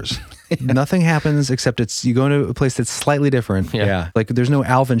Mandela doors. Nothing happens except you go into a place that's slightly different. Yeah. Like there's no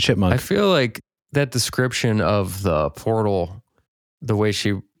Alvin Chipmunk. I feel like that description of the portal, the way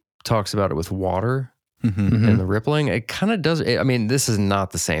she talks about it with water and the rippling, it kind of does. I mean, this is not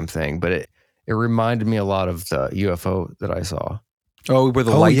the same thing, but it reminded me a lot of the UFO that I saw. Oh, where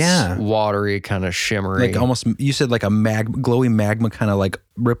the lights, watery, kind of shimmery, like almost. You said like a glowing magma, kind of like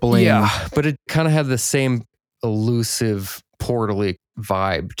rippling. Yeah, but it kind of had the same elusive portal-y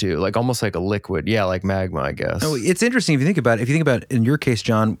vibe too, like almost like a liquid. Yeah, like magma, I guess. Oh, it's interesting if you think about it. If you think about in your case,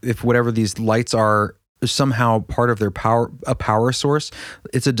 John, if whatever these lights are somehow part of their a power source,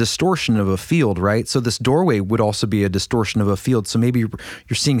 it's a distortion of a field, right? So this doorway would also be a distortion of a field. So maybe you're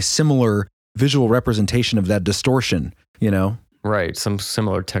seeing similar visual representation of that distortion, you know? Right, some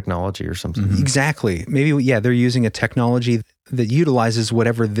similar technology or something. Exactly. Maybe, they're using a technology that utilizes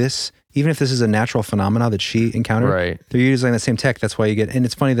whatever this, even if this is a natural phenomena that she encountered, Right. they're using that same tech. That's why you get, and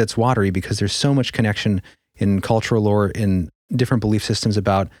it's funny that it's watery because there's so much connection in cultural lore, in different belief systems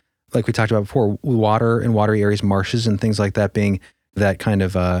about, like we talked about before, water and watery areas, marshes and things like that being that kind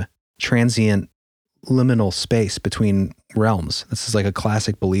of transient liminal space between realms. This is like a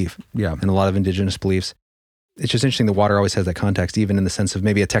classic belief in a lot of indigenous beliefs. It's just interesting that water always has that context, even in the sense of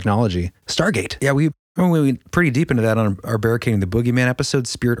maybe a technology. Stargate. Yeah, we went pretty deep into that on our Barricading the Boogeyman episode,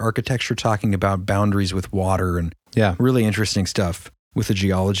 Spirit Architecture, talking about boundaries with water and really interesting stuff with the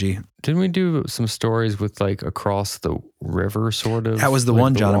geology. Didn't we do some stories with like across the river, sort of? That was the like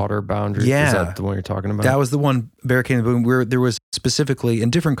one, the John. Water boundary. Yeah. Is that the one you're talking about? That was the one, Barricading the Boogeyman, where there was specifically in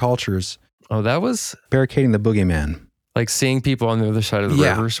different cultures. Oh, that was Barricading the Boogeyman. like seeing people on the other side of the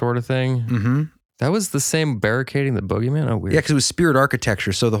river, sort of thing. Mm-hmm. That was the same Barricading the Boogeyman? Oh, weird. Yeah, because it was spirit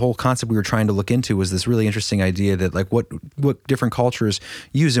architecture. So the whole concept we were trying to look into was this really interesting idea that like what different cultures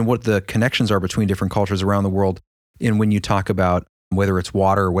use and what the connections are between different cultures around the world. And when you talk about whether it's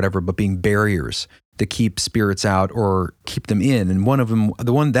water or whatever, but being barriers that keep spirits out or keep them in. And one of them,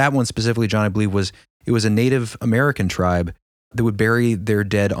 that one specifically, John, I believe it was a Native American tribe that would bury their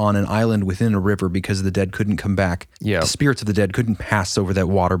dead on an island within a river because the dead couldn't come back. Yeah. The spirits of the dead couldn't pass over that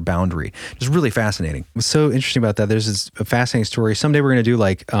water boundary. Just really fascinating. What's so interesting about that, there's a fascinating story. Someday we're going to do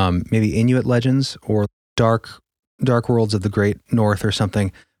like maybe Inuit legends or dark worlds of the Great North or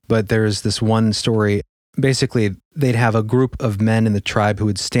something. But there's this one story. Basically, they'd have a group of men in the tribe who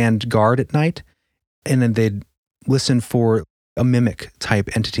would stand guard at night, and then they'd listen for a mimic type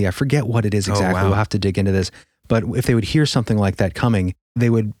entity. I forget what it is exactly. wow. We'll have to dig into this. But if they would hear something like that coming, they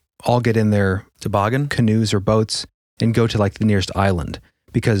would all get in their Toboggan? canoes or boats and go to like the nearest island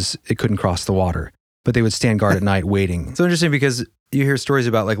because it couldn't cross the water. But they would stand guard at night waiting. It's so interesting because you hear stories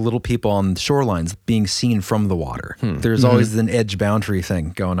about like little people on shorelines being seen from the water. There's always an edge boundary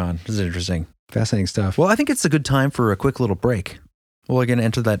thing going on. This is interesting. Fascinating stuff. Well, I think it's a good time for a quick little break. We'll again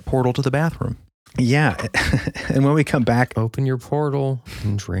enter that portal to the bathroom. Yeah. And when we come back, Open your portal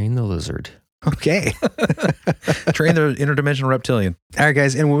and drain the lizard. okay. Train the interdimensional reptilian. All right,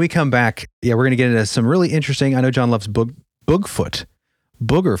 guys. And when we come back, we're going to get into some really interesting, I know John loves Boogerfoot.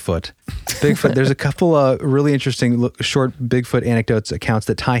 Bigfoot. There's a couple of really interesting short Bigfoot anecdotes, accounts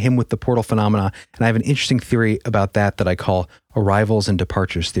that tie him with the portal phenomena. And I have an interesting theory about that I call arrivals and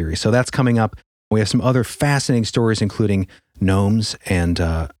departures theory. So that's coming up We have some other fascinating stories, including gnomes and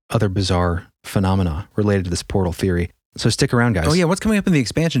other bizarre phenomena related to this portal theory. So stick around, guys. Oh yeah, what's coming up in the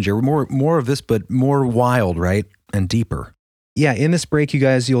expansion, Jerry? More of this, but more wild, right? And deeper. Yeah, in this break, you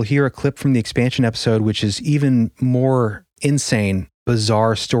guys, you'll hear a clip from the expansion episode, which is even more insane,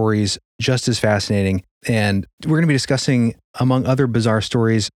 bizarre stories, just as fascinating. And we're going to be discussing, among other bizarre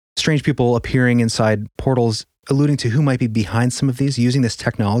stories, strange people appearing inside portals, alluding to who might be behind some of these, using this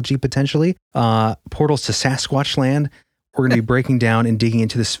technology potentially. Portals to Sasquatch land. We're going to be breaking down and digging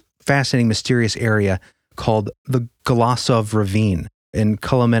into this fascinating, mysterious area called the Golosov Ravine in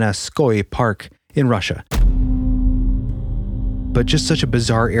Kolomenskoye Park in Russia. But just such a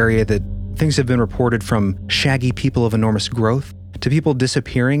bizarre area that things have been reported from shaggy people of enormous growth to people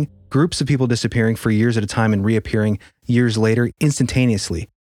disappearing, groups of people disappearing for years at a time and reappearing years later instantaneously.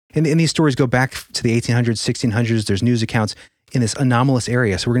 And these stories go back to the 1800s, 1600s. There's news accounts in this anomalous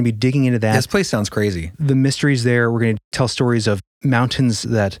area. So we're going to be digging into that. This place sounds crazy. The mysteries there. We're going to tell stories of mountains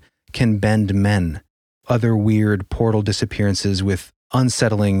that can bend men, other weird portal disappearances with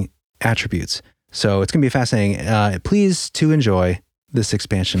unsettling attributes. So it's going to be fascinating. Please to enjoy this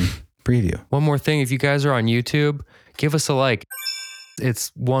expansion preview. One more thing, if you guys are on YouTube, give us a like.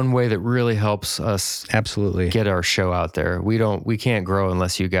 It's one way that really helps us Absolutely get our show out there. We can't grow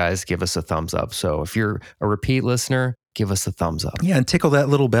unless you guys give us a thumbs up. So if you're a repeat listener, give us a thumbs up. Yeah, and tickle that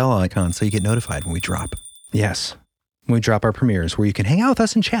little bell icon so you get notified when we drop. Yes. When we drop our premieres, where you can hang out with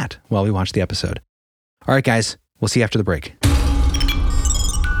us and chat while we watch the episode. All right, guys, we'll see you after the break.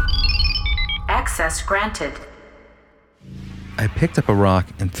 Access granted. I picked up a rock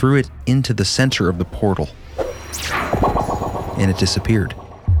and threw it into the center of the portal. And it disappeared.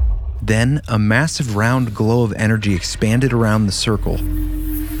 Then a massive round glow of energy expanded around the circle,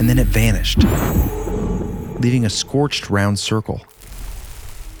 and then it vanished, leaving a scorched round circle.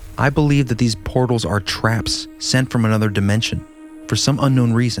 I believe that these portals are traps sent from another dimension for some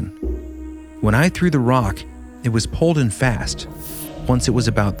unknown reason. When I threw the rock, it was pulled in fast, once it was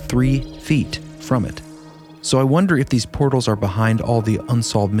about 3 feet from it. So I wonder if these portals are behind all the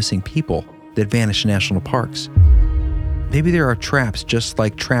unsolved missing people that vanish in national parks. Maybe there are traps just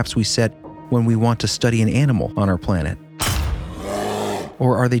like traps we set when we want to study an animal on our planet.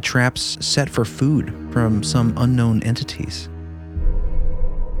 Or are they traps set for food from some unknown entities?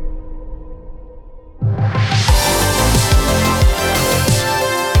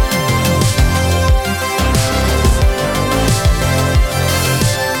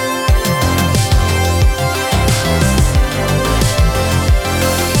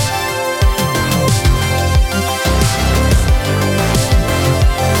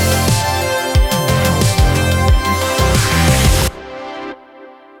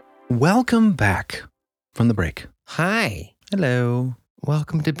 Welcome back from the break. Hi. Hello.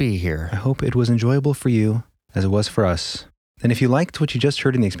 Welcome to be I here. hope it was enjoyable for you as it was for us. And if you liked what you just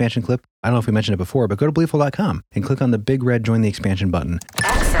heard in the expansion clip, I don't know if we mentioned it before, but go to Believeful.com and click on the big red Join the Expansion button.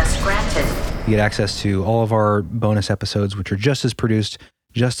 Access granted. You get access to all of our bonus episodes, which are just as produced,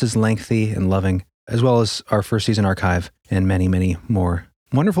 just as lengthy and loving, as well as our first season archive and many, many more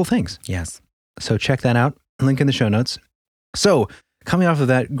wonderful things. Yes. So check that out. Link in the show notes. So coming off of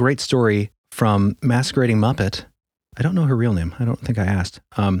that great story from Masquerading Muppet, I don't know her real name. I don't think I asked.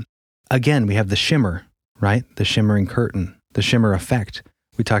 Again, we have the shimmer, right? The shimmering curtain, the shimmer effect.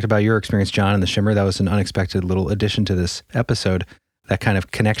 We talked about your experience, John, and the shimmer. That was an unexpected little addition to this episode. That kind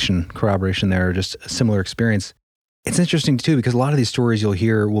of connection, corroboration there, or just a similar experience. It's interesting too, because a lot of these stories you'll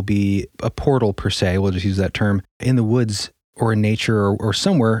hear will be a portal per se, we'll just use that term, in the woods or in nature or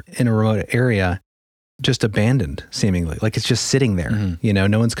somewhere in a remote area, just abandoned seemingly. Like it's just sitting there, you know,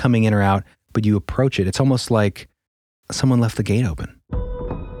 no one's coming in or out, but you approach it. It's almost like someone left the gate open.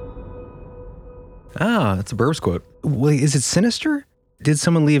 Ah, that's a Burbs quote. Well, is it sinister? Did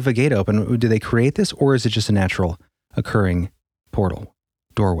someone leave a gate open? Did they create this, or is it just a natural occurring portal,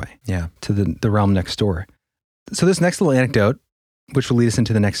 doorway to the realm next door? So this next little anecdote, which will lead us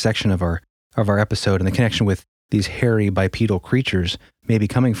into the next section of our episode and the connection with these hairy bipedal creatures maybe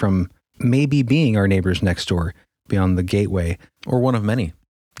coming from maybe being our neighbors next door beyond the gateway. Or one of many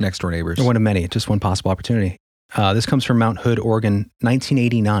next door neighbors. Or one of many, just one possible opportunity. This comes from Mount Hood, Oregon,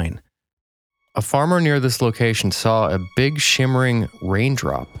 1989. A farmer near this location saw a big shimmering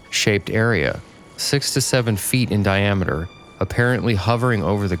raindrop-shaped area, 6 to 7 feet in diameter, apparently hovering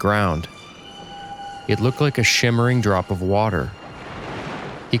over the ground. It looked like a shimmering drop of water.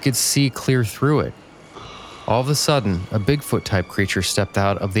 He could see clear through it. All of a sudden, a Bigfoot-type creature stepped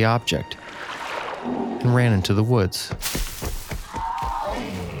out of the object and ran into the woods.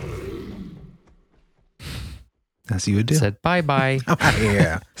 As you would do. Said bye-bye.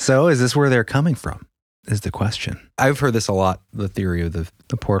 Yeah. So is this where they're coming from? Is the question. I've heard this a lot, the theory of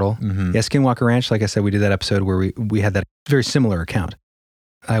The portal. Mhm. Yeah, Skinwalker Ranch, like I said, we did that episode where we had that very similar account.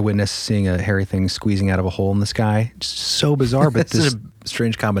 Eyewitness seeing a hairy thing squeezing out of a hole in the sky. Just so bizarre, but This is a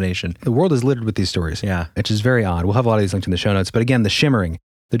strange combination. the world is littered with these stories. Yeah. Which is very odd. We'll have a lot of these linked in the show notes. But again, the shimmering,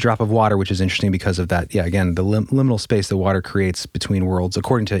 the drop of water, which is interesting because of that. Yeah, again, the liminal space the water creates between worlds,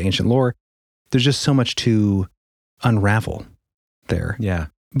 according to ancient lore. There's just so much to unravel there. Yeah.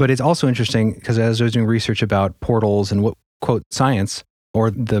 But it's also interesting because as I was doing research about portals and what, quote, science or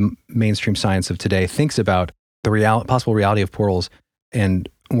the mainstream science of today thinks about the possible reality of portals and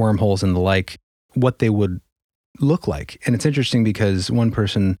wormholes and the like, what they would look like. And it's interesting because one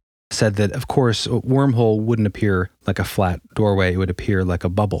person said that, of course, a wormhole wouldn't appear like a flat doorway. It would appear like a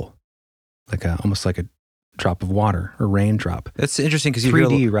bubble, almost like a drop of water or raindrop. That's interesting because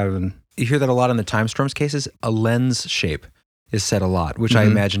 3D rather than... you hear that a lot in the Time Storms cases. A lens shape is said a lot, which I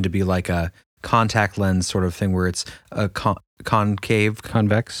imagine to be like a contact lens sort of thing where it's a concave,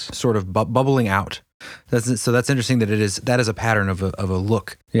 convex, sort of bubbling out. So that's interesting that that is a pattern of a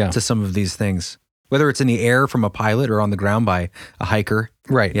look to some of these things, whether it's in the air from a pilot or on the ground by a hiker.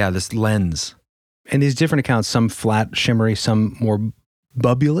 Right. Yeah, this lens. And these different accounts, some flat, shimmery, some more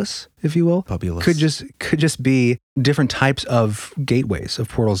bubulous, if you will, Bubulous. could just be different types of gateways of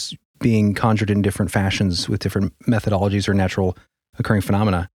portals being conjured in different fashions with different methodologies or natural occurring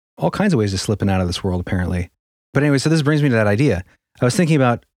phenomena. All kinds of ways to slip in and out of this world, apparently. But anyway, so this brings me to that idea. I was thinking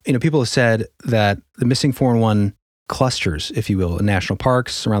about, people have said that the missing 411 clusters, if you will, in national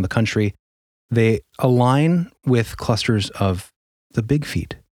parks around the country, they align with clusters of the big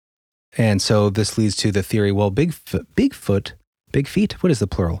feet. And so this leads to the theory, well, big feet, what is the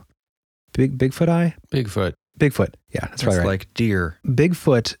plural? Bigfoot eye? Bigfoot. Bigfoot. Yeah, that's probably right. Like deer.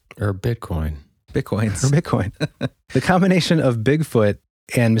 Bigfoot Or Bitcoin. Bitcoins. or Bitcoin. The combination of Bigfoot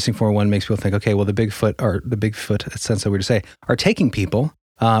and missing 411 makes people think, okay, well, the Bigfoot, it sounds so weird to say, are taking people.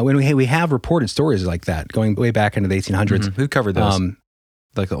 When we have reported stories like that going way back into the 1800s. Who covered those?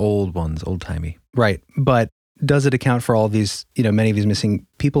 Like the old ones, old timey. Right. But does it account for all of these, many of these missing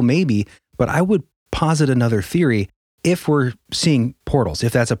people? Maybe. But I would posit another theory. If we're seeing portals,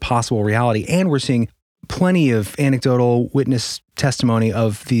 if that's a possible reality, and we're seeing plenty of anecdotal witness testimony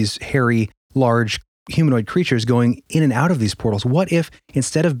of these hairy, large humanoid creatures going in and out of these portals, what if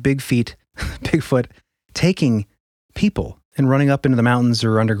instead of Bigfoot taking people and running up into the mountains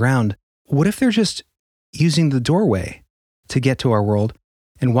or underground, what if they're just using the doorway to get to our world?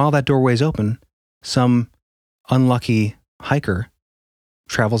 And while that doorway is open, some unlucky hiker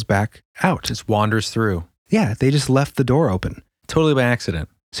travels back out. Just wanders through. Yeah, they just left the door open. Totally by accident.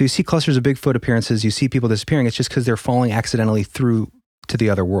 So you see clusters of Bigfoot appearances, you see people disappearing. It's just because they're falling accidentally through to the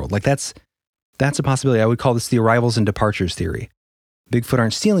other world. Like that's a possibility. I would call this the arrivals and departures theory. Bigfoot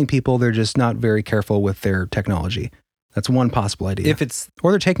aren't stealing people. They're just not very careful with their technology. That's one possible idea.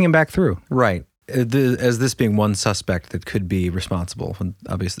 Or they're taking them back through. Right. As this being one suspect that could be responsible. And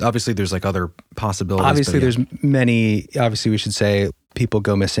obviously there's like other possibilities. Obviously there's many, we should say people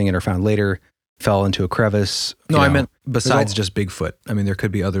go missing and are found later, fell into a crevice. No, I meant besides just Bigfoot. I mean, there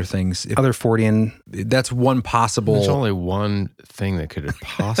could be other things. Other Fortean. That's one possible. There's only one thing that could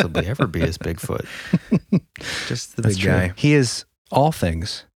possibly ever be as Bigfoot. Just the That's big true. guy. He is all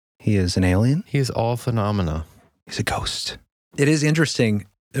things. He is an alien. He is all phenomena. He's a ghost. It is interesting,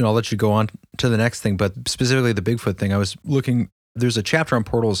 and I'll let you go on to the next thing, but specifically the Bigfoot thing. I was looking, there's a chapter on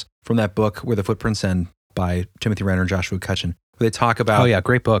portals from that book, Where the Footprints End, by Timothy Renner and Joshua Cutchin, where they talk about... Oh yeah,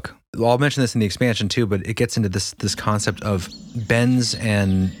 great book. I'll mention this in the expansion too, but it gets into this concept of bends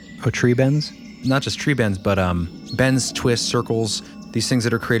and... Oh, tree bends? Not just tree bends, but bends, twists, circles, these things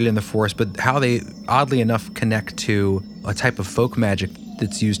that are created in the forest, but how they, oddly enough, connect to a type of folk magic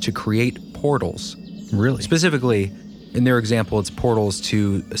that's used to create portals. Really? Specifically, in their example, it's portals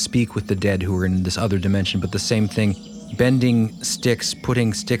to speak with the dead who are in this other dimension, but the same thing, bending sticks,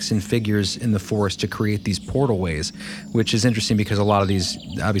 putting sticks and figures in the forest to create these portal ways, which is interesting because a lot of these,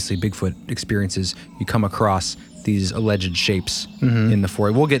 obviously Bigfoot experiences, you come across these alleged shapes in the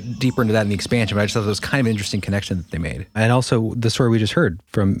forest. We'll get deeper into that in the expansion, but I just thought that was kind of an interesting connection that they made. And also the story we just heard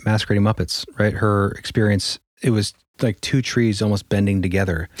from Masquerading Muppets, right? Her experience, it was like two trees almost bending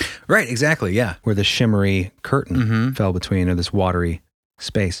together. Right, exactly, yeah. Where the shimmery curtain fell between, or this watery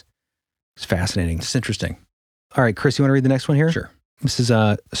space. It's fascinating. It's interesting. All right, Chris, you want to read the next one here? Sure. This is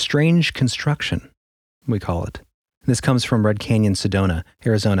a strange construction, we call it. This comes from Red Canyon, Sedona,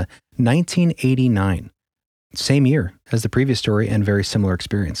 Arizona, 1989. Same year as the previous story and very similar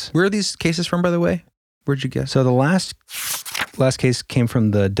experience. Where are these cases from, by the way? Where'd you guess? So the last case came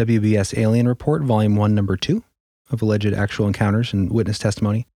from the WBS Alien Report, Volume 1, Number 2, of alleged actual encounters and witness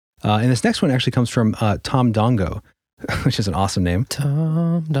testimony. And this next one actually comes from Tom Dongo, which is an awesome name.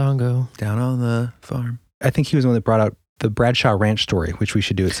 Tom Dongo. Down on the farm. I think he was the one that brought out the Bradshaw Ranch story, which we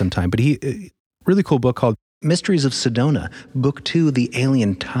should do at some time. But really cool book called Mysteries of Sedona, Book 2, The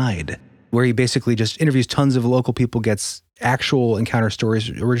Alien Tide, where he basically just interviews tons of local people, gets actual encounter stories,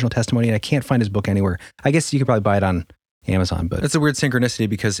 original testimony, and I can't find his book anywhere. I guess you could probably buy it on Amazon, but That's a weird synchronicity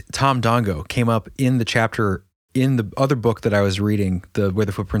because Tom Dongo came up in the chapter in the other book that I was reading, Where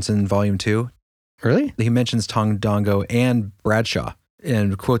the Footprints in Volume 2. Really? He mentions Tom Dongo and Bradshaw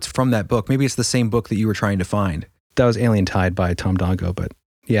and quotes from that book. Maybe it's the same book that you were trying to find. That was Alien Tide by Tom Dongo, but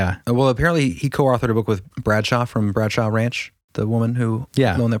yeah. Well, apparently he co-authored a book with Bradshaw from Bradshaw Ranch, the woman who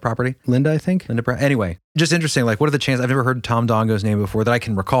owned that property. Linda, I think. Anyway, just interesting. Like, what are the chances? I've never heard Tom Dongo's name before that I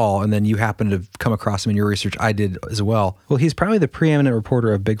can recall, and then you happen to come across him in your research. I did as well. Well, he's probably the preeminent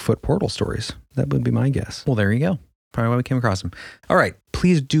reporter of Bigfoot portal stories. That would be my guess. Well, there you go. Probably why we came across him. All right.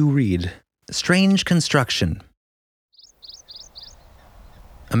 Please do read. Strange construction.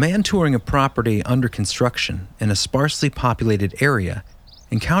 A man touring a property under construction in a sparsely populated area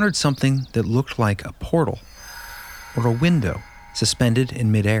encountered something that looked like a portal or a window suspended in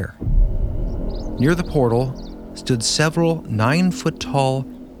midair. Near the portal stood several 9-foot-tall,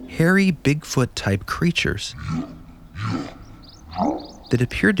 hairy Bigfoot-type creatures that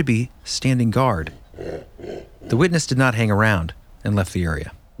appeared to be standing guard. The witness did not hang around and left the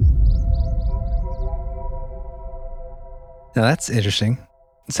area. Now that's interesting.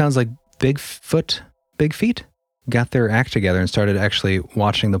 It sounds like Big Feet got their act together and started actually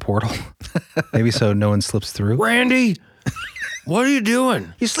watching the portal. Maybe so no one slips through. Randy, what are you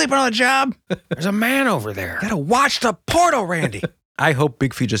doing? You sleeping on the job? There's a man over there. Gotta watch the portal, Randy. I hope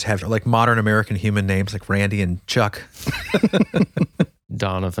Big Feet just have like modern American human names like Randy and Chuck.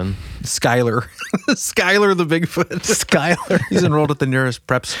 Donovan. Skylar. Skylar the Bigfoot. Skylar. He's enrolled at the nearest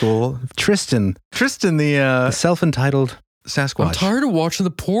prep school. Tristan the self-entitled Sasquatch. I'm tired of watching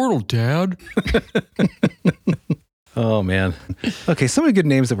the portal, Dad. Oh, man. Okay, so many good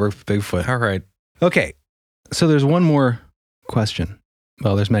names that work for Bigfoot. All right. Okay, so there's one more question.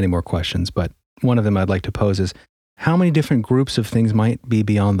 Well, there's many more questions, but one of them I'd like to pose is, how many different groups of things might be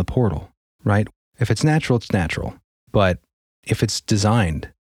beyond the portal, right? If it's natural, it's natural. But if it's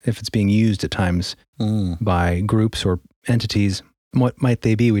designed, if it's being used at times by groups or entities, what might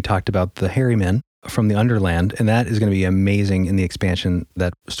they be? We talked about the hairy men from the Underland, and that is going to be amazing in the expansion,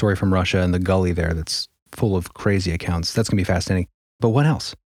 that story from Russia and the gully there that's full of crazy accounts. That's going to be fascinating. But what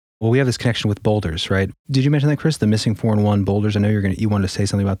else? Well, we have this connection with boulders, right? Did you mention that, Chris? The missing 4-in-1 boulders? I know you wanted to say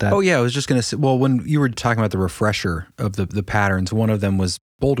something about that. Oh, yeah. I was just going to say, well, when you were talking about the refresher of the patterns, one of them was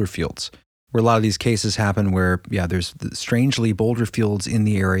boulder fields, where a lot of these cases happen where, there's strangely boulder fields in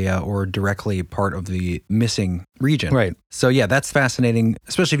the area or directly part of the missing region. Right. So, yeah, that's fascinating,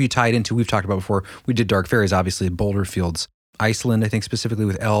 especially if you tie it into, we've talked about before, we did Dark Fairies, obviously, boulder fields. Iceland, I think, specifically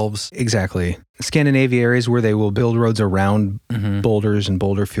with elves. Exactly. Scandinavia areas where they will build roads around boulders and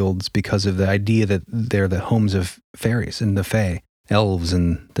boulder fields because of the idea that they're the homes of fairies and the fae, elves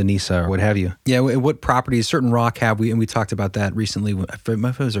and the Nisa or what have you. Yeah, what properties certain rock have, and we talked about that recently.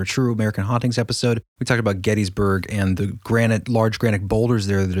 It was our True American Hauntings episode. We talked about Gettysburg and the large granite boulders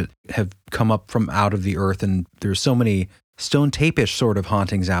there that have come up from out of the earth, and there's so many stone tape-ish sort of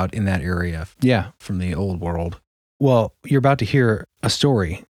hauntings out in that area. Yeah. From the old world. Well, you're about to hear a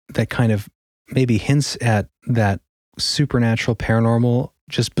story that kind of maybe hints at that supernatural, paranormal,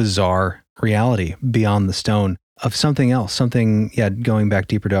 just bizarre reality beyond the stone of something else, going back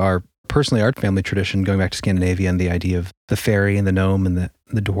deeper to our family tradition, going back to Scandinavia and the idea of the fairy and the gnome and the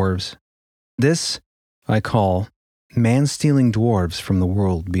dwarves. This I call man-stealing dwarves from the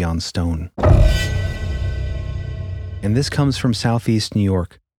world beyond stone. And this comes from Southeast New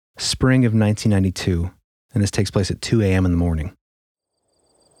York, spring of 1992. And this takes place at 2 a.m. in the morning.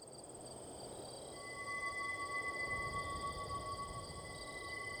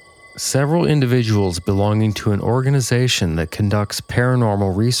 Several individuals belonging to an organization that conducts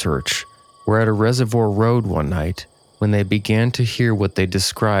paranormal research were at a Reservoir Road one night when they began to hear what they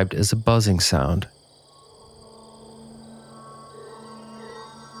described as a buzzing sound.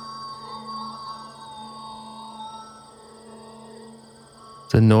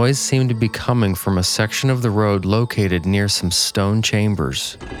 The noise seemed to be coming from a section of the road located near some stone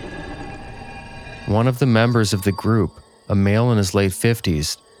chambers. One of the members of the group, a male in his late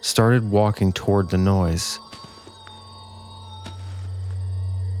 50s, started walking toward the noise.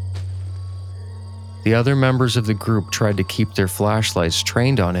 The other members of the group tried to keep their flashlights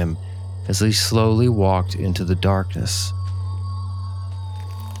trained on him as he slowly walked into the darkness.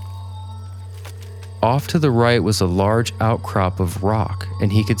 Off to the right was a large outcrop of rock,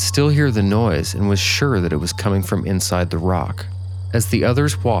 and he could still hear the noise and was sure that it was coming from inside the rock. As the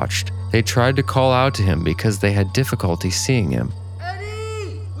others watched, they tried to call out to him because they had difficulty seeing him,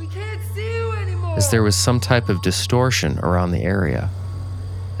 Eddie, we can't see you anymore. as there was some type of distortion around the area.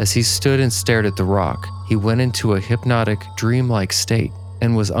 As he stood and stared at the rock, he went into a hypnotic, dreamlike state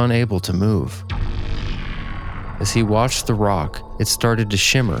and was unable to move. As he watched the rock, it started to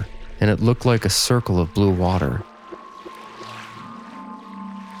shimmer, and it looked like a circle of blue water.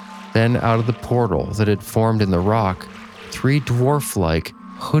 Then, out of the portal that had formed in the rock, 3 dwarf-like,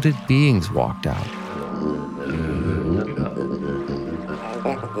 hooded beings walked out.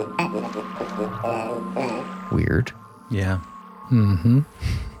 Weird. Yeah. Mm-hmm.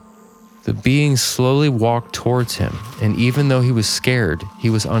 The beings slowly walked towards him, and even though he was scared, he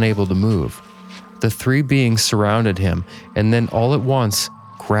was unable to move. The 3 beings surrounded him, and then all at once,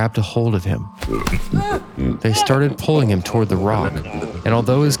 grabbed a hold of him. They started pulling him toward the rock, and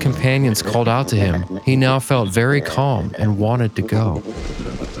although his companions called out to him, he now felt very calm and wanted to go.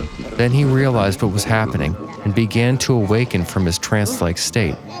 Then he realized what was happening and began to awaken from his trance-like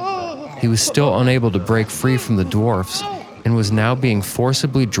state. He was still unable to break free from the dwarfs and was now being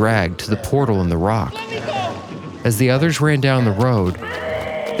forcibly dragged to the portal in the rock. As the others ran down the road,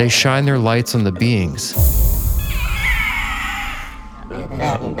 they shined their lights on the beings.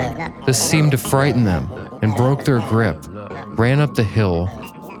 This seemed to frighten them and broke their grip, ran up the hill,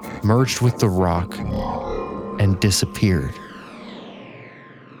 merged with the rock, and disappeared.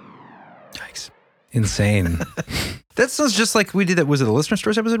 Yikes. Insane. That sounds just like we did that. Was it the Listener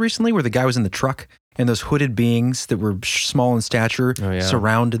Stories episode recently where the guy was in the truck and those hooded beings that were small in stature Oh, yeah.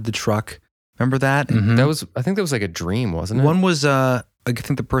 surrounded the truck? Remember that? Mhm. I think that was like a dream, wasn't it? One was, I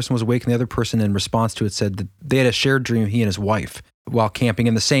think the person was awake and the other person in response to it said that they had a shared dream, he and his wife, while camping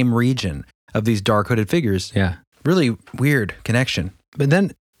in the same region of these dark hooded figures. Yeah. Really weird connection. But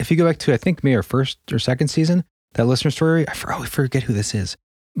then if you go back to, I think, maybe our first or second season, that Listener Story, I forget who this is,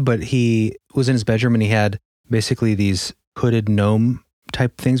 but he was in his bedroom and he had basically these hooded gnome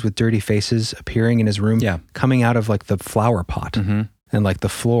type things with dirty faces appearing in his room, Yeah. coming out of like the flower pot Mm-hmm. and like the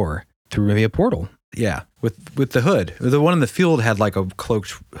floor through maybe a portal. Yeah. With the hood. The one in the field had like a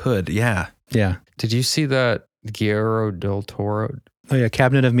cloaked hood. Yeah. Yeah. Did you see that Guillermo del Toro? Oh yeah,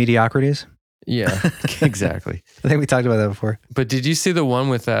 Cabinet of Mediocrities. Yeah, exactly. I think we talked about that before. But did you see the one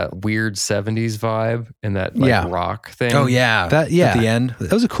with that weird 70s vibe and that Yeah. rock thing? Oh, yeah. That yeah, At the end.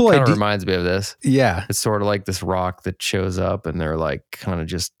 that was a cool Kind of idea. reminds me of this. Yeah, It's sort of like this rock that shows up and they're like kind of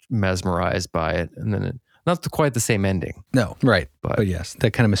just mesmerized by it. And then not quite the same ending. No. right. But But yes,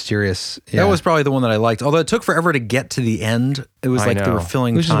 that kind of mysterious. Yeah. That was probably the one that I liked. Although it took forever to get to the end. It was I like they know. were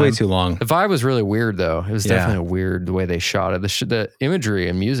filling which is time. way too long. the vibe was really weird though. It was Yeah. definitely weird the way they shot it. The imagery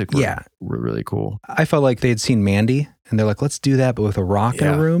and music were, Yeah. were really cool. I felt like they had seen Mandy and they're like, let's do that, but with a rock in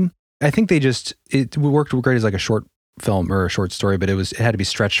Yeah. a room. I think they just, it worked great as like a short film or a short story, but it had to be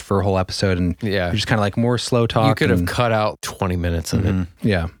stretched for a whole episode and Yeah. just kind of like more slow talk. You could have and- cut out 20 minutes of it. Mhm.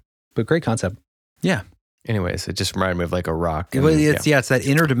 Yeah. But great concept. Yeah. Anyways, it just reminded me of like a rock. Well, and- it's that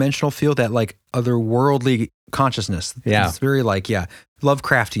interdimensional feel, that like otherworldly consciousness. Yeah. It's very like,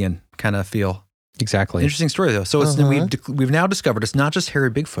 Lovecraftian kind of feel. Exactly. Interesting story though. So it's Uh-huh. we've now discovered it's not just hairy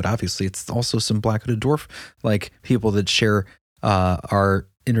Bigfoot. Obviously, it's also some black-hooded dwarf like people that share our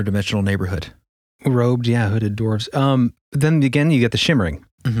interdimensional neighborhood. Robed, yeah, hooded dwarves. Then again, you get the shimmering.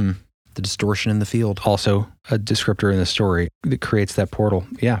 Mm-hmm. The distortion in the field. Also a descriptor in the story that creates that portal.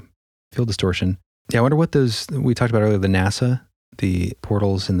 Yeah. Field distortion. Yeah. I wonder what those, we talked about earlier, the NASA, the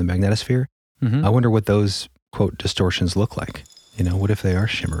portals in the magnetosphere. Mm-hmm. I wonder what those, quote, distortions look like. You know, what if they are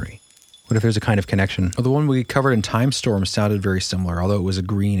shimmery? What if there's a kind of connection? Well, the one we covered in Time Storm sounded very similar, although it was a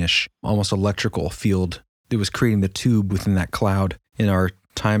greenish, almost electrical field that was creating the tube within that cloud in our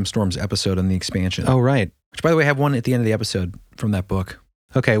Time Storms episode on the expansion. Oh, right. Which, by the way, I have one at the end of the episode from that book.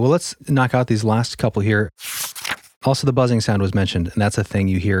 Okay, well, let's knock out these last couple here. Also, the buzzing sound was mentioned, and that's a thing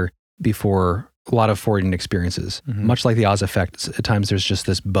you hear before a lot of Freudian experiences. Mhm. Much like the Oz effect, at times there's just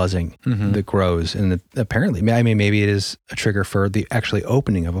this buzzing Mhm. that grows, and apparently, I mean, maybe it is a trigger for the actually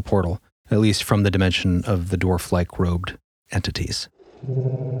opening of a portal, at least from the dimension of the dwarf-like robed entities.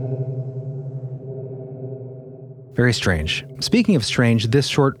 Very strange. Speaking of strange, this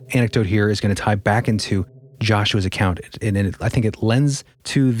short anecdote here is going to tie back into Joshua's account, and I think it lends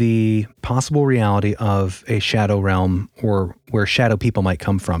to the possible reality of a shadow realm or where shadow people might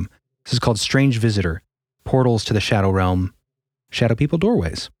come from. This is called Strange Visitor, Portals to the Shadow Realm, Shadow People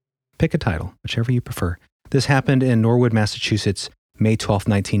Doorways. Pick a title, whichever you prefer. This happened in Norwood, Massachusetts, May 12,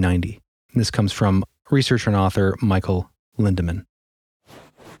 1990. And this comes from researcher and author Michael Lindemann.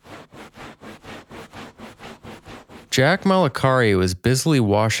 Jack Malakari was busily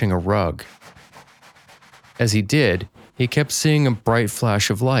washing a rug. As he did, he kept seeing a bright flash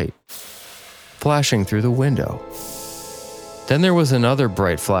of light, flashing through the window. Then there was another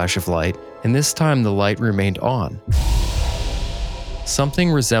bright flash of light, and this time the light remained on.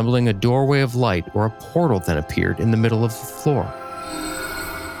 Something resembling a doorway of light or a portal then appeared in the middle of the floor.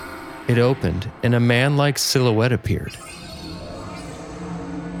 It opened, and a man-like silhouette appeared.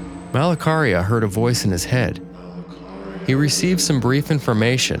 Malakaria heard a voice in his head. He received some brief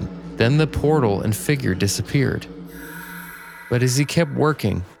information, then the portal and figure disappeared. But as he kept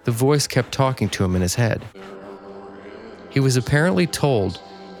working, the voice kept talking to him in his head. He was apparently told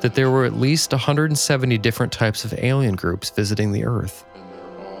that there were at least 170 different types of alien groups visiting the Earth.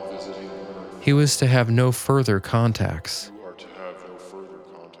 He was to have no further contacts.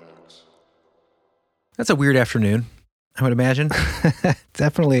 That's a weird afternoon, I would imagine.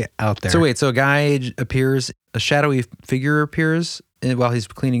 Definitely out there. So wait, so a guy appears, a shadowy figure appears while he's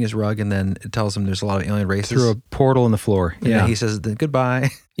cleaning his rug, and then it tells him there's a lot of alien races. Through a portal in the floor. And then he says, goodbye.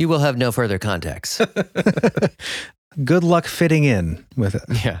 You will have no further contacts. Good luck fitting in with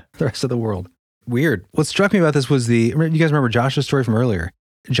Yeah. the rest of the world. Weird. What struck me about this was you guys remember Josh's story from earlier?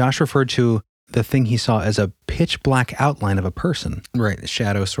 Josh referred to the thing he saw as a pitch black outline of a person. Right, the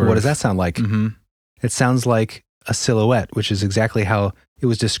shadow sort of. What does that sound like? Mm-hmm. It sounds like a silhouette, which is exactly how it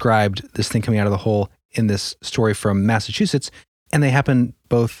was described, this thing coming out of the hole in this story from Massachusetts. And they happened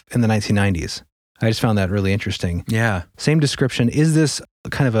both in the 1990s. I just found that really interesting. Yeah. Same description. Is this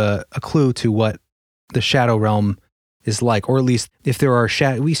kind of a clue to what the shadow realm is like? Or at least if there are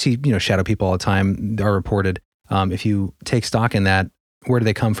we see, shadow people all the time are reported. If you take stock in that, where do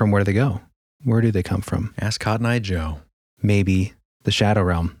they come from? Where do they go? Where do they come from? Ask Cotton Eye Joe. Maybe the shadow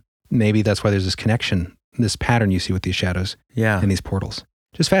realm. Maybe that's why there's this connection, this pattern you see with these shadows and these portals.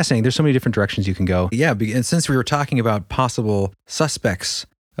 Just fascinating. There's so many different directions you can go. Yeah, and since we were talking about possible suspects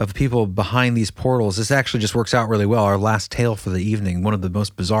of people behind these portals, this actually just works out really well. Our last tale for the evening, one of the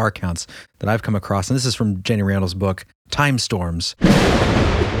most bizarre accounts that I've come across, and this is from Jenny Randall's book, Time Storms.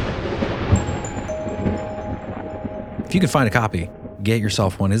 If you can find a copy, get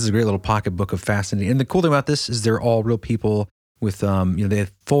yourself one. This is a great little pocket book of fascinating. And the cool thing about this is they're all real people with, they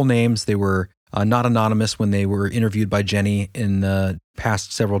have full names. They were not anonymous when they were interviewed by Jenny in the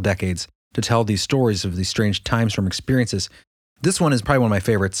past several decades to tell these stories of these strange time storm experiences. This one is probably one of my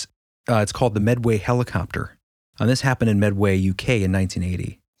favorites. It's called the Medway Helicopter. And this happened in Medway, UK in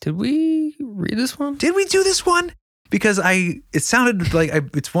 1980. Did we read this one? Did we do this one? Because it sounded like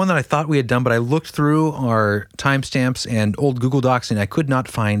it's one that I thought we had done, but I looked through our timestamps and old Google Docs and I could not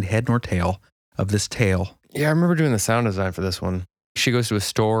find head nor tail of this tale. Yeah, I remember doing the sound design for this one. She goes to a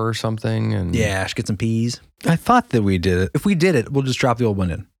store or something and Yeah, she gets some peas. I thought that we did it. If we did it, we'll just drop the old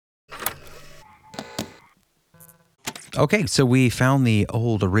one in. Okay, so we found the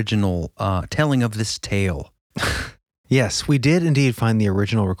old original telling of this tale. Yes, we did indeed find the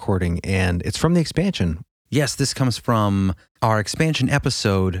original recording, and it's from the expansion. Yes, this comes from our expansion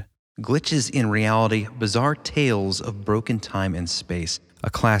episode, Glitches in Reality, Bizarre Tales of Broken Time and Space. A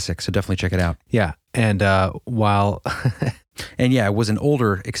classic, so definitely check it out. Yeah, and while... And yeah, it was an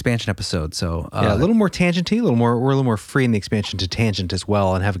older expansion episode, so... a little more tangenty, we're a little more free in the expansion to tangent as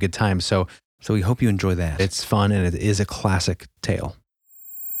well and have a good time, so we hope you enjoy that. It's fun, and it is a classic tale.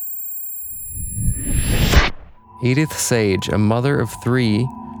 Edith Sage, a mother of 3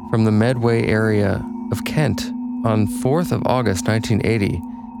 from the Medway area of Kent. On 4th of August 1980,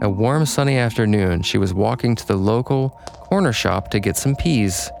 a warm sunny afternoon, she was walking to the local corner shop to get some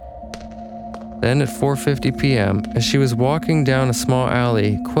peas. Then at 4:50 p.m., as she was walking down a small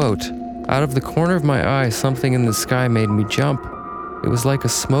alley, quote, "Out of the corner of my eye, something in the sky made me jump. It was like a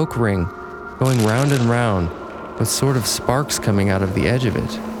smoke ring, going round and round, with sort of sparks coming out of the edge of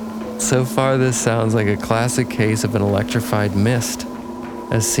it." So far, this sounds like a classic case of an electrified mist,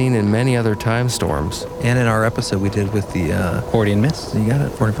 as seen in many other time storms. And in our episode we did with the... Accordion mist. You got it,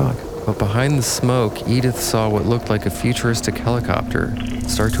 40 fog. But behind the smoke, Edith saw what looked like a futuristic helicopter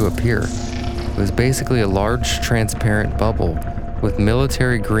start to appear. It was basically a large, transparent bubble with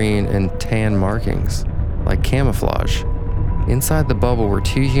military green and tan markings, like camouflage. Inside the bubble were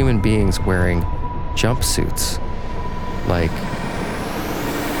 2 human beings wearing jumpsuits, like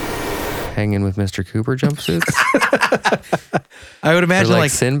Hanging with Mr. Cooper jumpsuits. I would imagine Or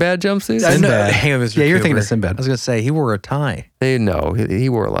like Sinbad jumpsuits. Sinbad. Hang on, Mr. Yeah, you're Cooper. thinking of Sinbad. I was going to say, he wore a tie. They know he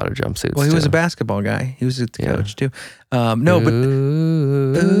wore a lot of jumpsuits. Well, he was too. a basketball guy. He was a coach too.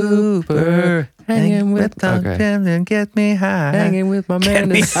 Cooper, hanging with and get me high. Hanging with my man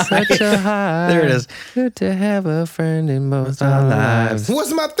me is such a high. There it is. Good to have a friend in both our lives.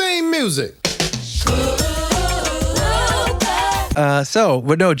 What's my theme music?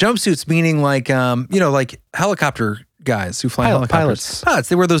 But no, jumpsuits meaning like, like helicopter guys who fly helicopters. Pilots.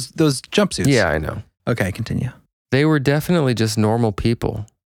 They wear those jumpsuits. Yeah, I know. Okay, continue. They were definitely just normal people.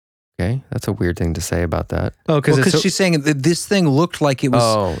 Okay, that's a weird thing to say about that. Oh, because she's saying that this thing looked like it was.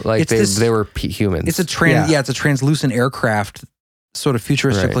 Oh, like they were humans. It's it's a translucent aircraft, sort of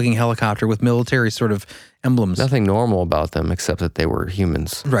futuristic looking helicopter with military sort of emblems. Nothing normal about them except that they were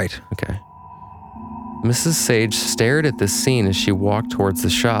humans. Right. Okay. Mrs. Sage stared at this scene as she walked towards the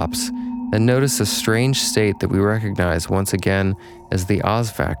shops and noticed a strange state that we recognize once again as the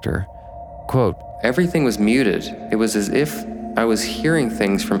Oz factor. Quote, everything was muted. It was as if I was hearing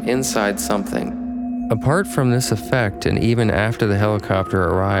things from inside something. Apart from this effect, and even after the helicopter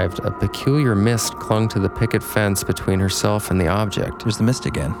arrived, a peculiar mist clung to the picket fence between herself and the object. There's the mist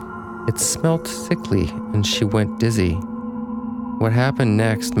again. It smelt sickly, and she went dizzy. What happened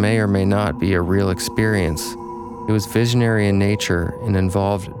next may or may not be a real experience. It was visionary in nature and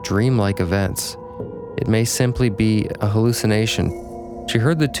involved dreamlike events. It may simply be a hallucination. She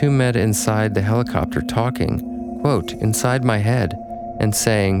heard the two men inside the helicopter talking, quote, inside my head, and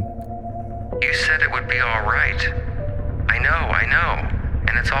saying, "You said it would be all right. I know,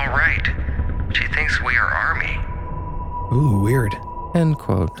 and it's all right. She thinks we are army." Ooh, weird. End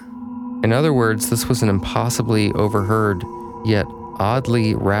quote. In other words, this was an impossibly overheard, yet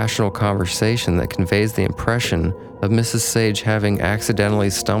oddly rational conversation that conveys the impression of Mrs. Sage having accidentally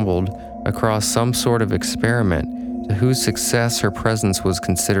stumbled across some sort of experiment to whose success her presence was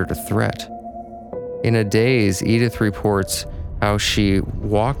considered a threat. In a daze, Edith reports how she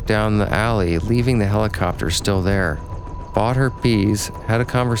walked down the alley, leaving the helicopter still there, bought her peas, had a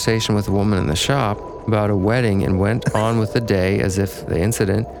conversation with a woman in the shop about a wedding, and went on with the day as if the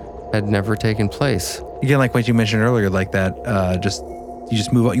incident had never taken place. Again, like what you mentioned earlier, like that, you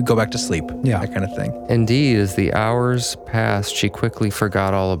just move on, you go back to sleep. Yeah. That kind of thing. Indeed, as the hours passed, she quickly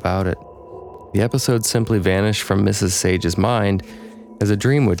forgot all about it. The episode simply vanished from Mrs. Sage's mind, as a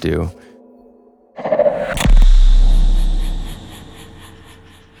dream would do.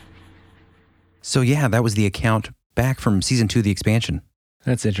 So yeah, that was the account back from season 2 of the expansion.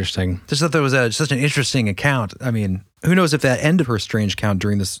 That's interesting. Just thought that was such an interesting account. I mean, who knows if that end of her strange account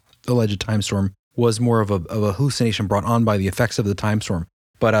during this alleged time storm was more of a hallucination brought on by the effects of the time storm.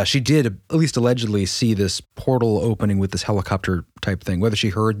 But she did, at least allegedly, see this portal opening with this helicopter type thing, whether she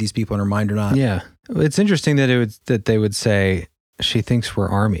heard these people in her mind or not. Yeah. It's interesting that they would say, she thinks we're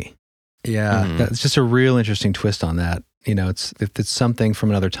army. Yeah. Mhm. That's just a real interesting twist on that. You know, if it's something from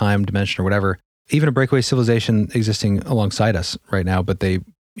another time dimension or whatever, even a breakaway civilization existing alongside us right now, but they,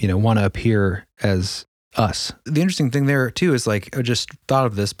 want to appear as us. The interesting thing there too is like, I just thought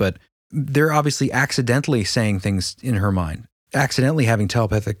of this, but they're obviously accidentally saying things in her mind, accidentally having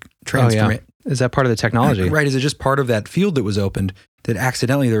telepathic transformation. Is that part of the technology? Right. Is it just part of that field that was opened that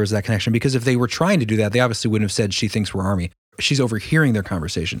accidentally there was that connection? Because if they were trying to do that, they obviously wouldn't have said she thinks we're army. She's overhearing their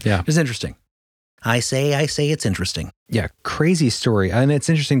conversation. Yeah. It's interesting. I say it's interesting. Yeah, crazy story. And it's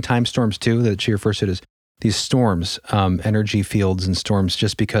interesting time storms too, that she refers to it as these storms, energy fields and storms,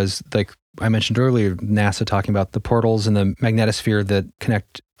 just because, like I mentioned earlier, NASA talking about the portals and the magnetosphere that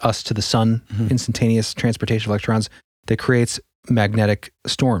connect us to the sun, instantaneous transportation of electrons, that creates magnetic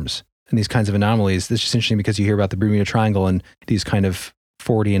storms and these kinds of anomalies. It's just interesting because you hear about the Bermuda Triangle and these kind of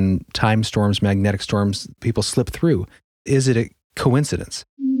Fortean time storms, magnetic storms people slip through. Is it a coincidence?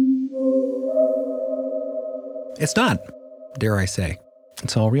 It's not, dare I say.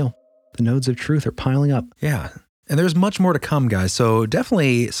 It's all real. The nodes of truth are piling up. Yeah. And there's much more to come, guys. So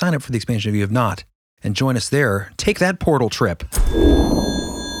definitely sign up for the expansion if you have not and join us there. Take that portal trip.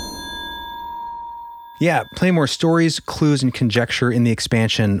 Yeah, play more stories, clues, and conjecture in the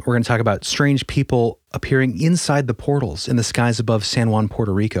expansion. We're going to talk about strange people appearing inside the portals in the skies above San Juan,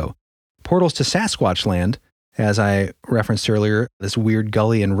 Puerto Rico. Portals to Sasquatch land, as I referenced earlier, this weird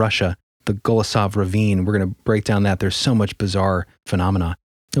gully in Russia, the Golosov Ravine. We're going to break down that. There's so much bizarre phenomena.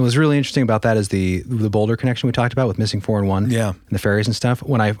 And what's really interesting about that is the boulder connection we talked about with Missing 4 and 1 Yeah. and the ferries and stuff.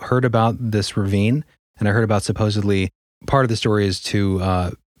 When I heard about this ravine, and I heard about supposedly part of the story is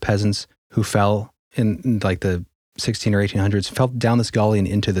to peasants who fell in like the 16 or 1800s, fell down this gully and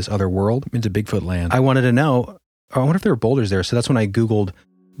into this other world. Into Bigfoot land. I wanted to know, I wonder if there were boulders there. So that's when I Googled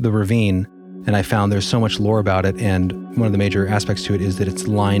the ravine, and I found there's so much lore about it. And one of the major aspects to it is that it's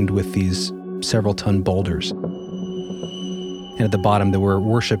lined with these several ton boulders. And at the bottom, that were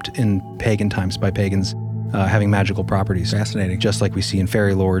worshipped in pagan times by pagans, having magical properties. Fascinating. Just like we see in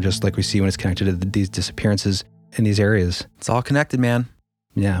fairy lore, just like we see when it's connected to these disappearances in these areas. It's all connected, man.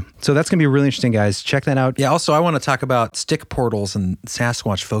 Yeah. So that's going to be really interesting, guys. Check that out. Yeah. Also, I want to talk about stick portals and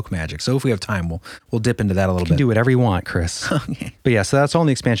Sasquatch folk magic. So if we have time, we'll dip into that a little You can bit. do whatever you want, Chris. Okay. But yeah, so that's all in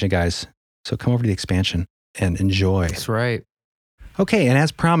the expansion, guys. So come over to the expansion and enjoy. That's right. Okay, and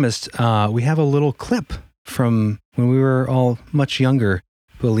as promised, we have a little clip from when we were all much younger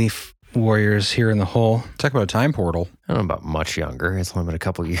belief warriors here in the hole. Talk about a time portal. I don't know about much younger. It's only been a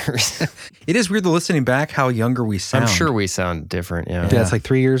couple years. It is weird listening back how younger we sound. I'm sure we sound different. Yeah. Yeah, it's like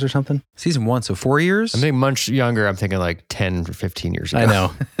 3 years or something. Season 1, so 4 years? I think much younger. I'm thinking like 10 or 15 years ago. I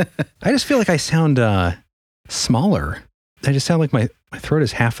know. I just feel like I sound smaller. I just sound like my throat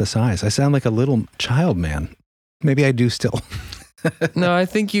is half the size. I sound like a little child man. Maybe I do still. No, I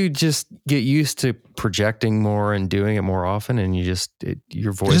think you just get used to projecting more and doing it more often, and you just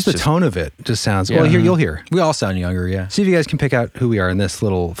your voice Just the tone of it just sounds. Yeah. Well, you'll hear. We all sound younger, yeah. See if you guys can pick out who we are in this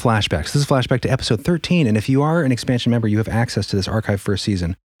little flashback. So this is a flashback to episode 13. And if you are an expansion member, you have access to this archive first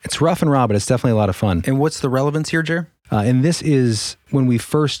season. It's rough and raw, but it's definitely a lot of fun. And what's the relevance here, Jer? And this is when we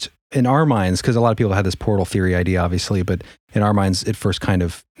first, in our minds, because a lot of people had this portal theory idea, obviously, but in our minds, it first kind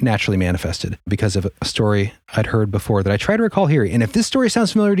of naturally manifested because of a story I'd heard before that I try to recall here. And if this story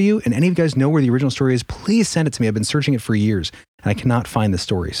sounds familiar to you and any of you guys know where the original story is, please send it to me. I've been searching it for years and I cannot find the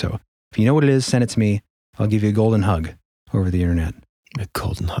story. So if you know what it is, send it to me. I'll give you a golden hug over the internet. A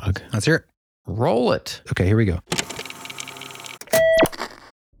golden hug. Let's hear it. Roll it. Okay, here we go.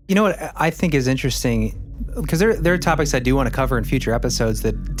 You know what I think is interesting, because there are topics I do want to cover in future episodes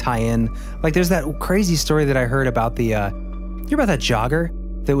that tie in. Like there's that crazy story that I heard about you hear about that jogger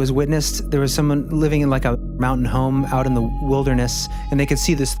that was witnessed? There was someone living in like a mountain home out in the wilderness, and they could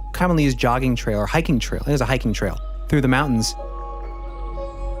see this commonly used jogging trail or hiking trail. It was a hiking trail through the mountains.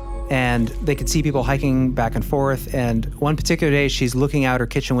 And they could see people hiking back and forth. And one particular day, she's looking out her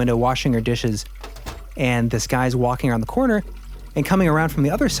kitchen window, washing her dishes, and this guy's walking around the corner. And coming around from the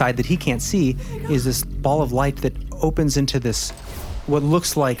other side that he can't see is this ball of light that opens into this, what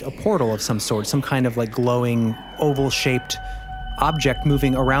looks like a portal of some sort, some kind of like glowing oval-shaped object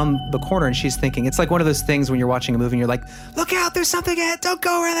moving around the corner. And she's thinking, it's like one of those things when you're watching a movie and you're like, look out, there's something ahead, don't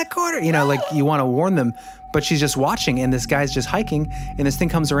go around that corner. You know, like you want to warn them, but she's just watching and this guy's just hiking and this thing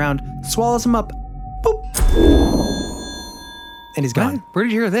comes around, swallows him up, boop. And he's gone. Where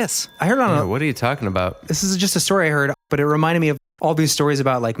did you hear this? I heard it on What are you talking about? This is just a story I heard, but it reminded me of all these stories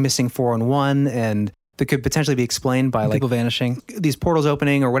about like missing 411 and that could potentially be explained by like people vanishing, these portals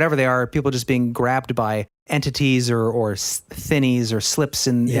opening or whatever they are, people just being grabbed by entities or thinnies or slips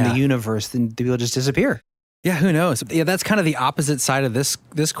in the universe, and people just disappear. Yeah, who knows? Yeah, that's kind of the opposite side of this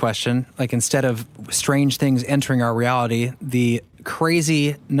question. Like instead of strange things entering our reality, the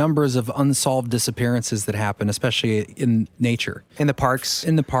crazy numbers of unsolved disappearances that happen, especially in nature. In the parks.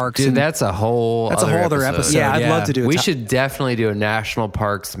 Dude, that's a whole other episode. Yeah, I'd love to do it. We should definitely do a national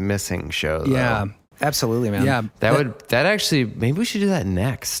parks missing show, though. Yeah. Absolutely, man. Yeah. That actually, maybe we should do that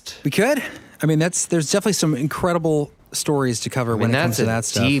next. We could. I mean, there's definitely some incredible stories to cover when it comes to that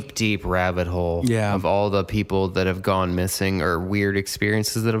stuff. That's a deep rabbit hole of all the people that have gone missing or weird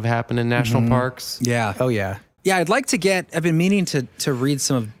experiences that have happened in national parks. Yeah. Oh, yeah. Yeah, I've been meaning to read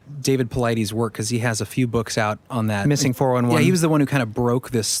some of David Paulides' work because he has a few books out on that. Missing 411. Yeah, he was the one who kind of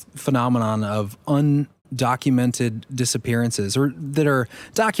broke this phenomenon of undocumented disappearances, or that are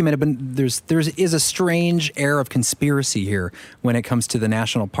documented, but there is a strange air of conspiracy here when it comes to the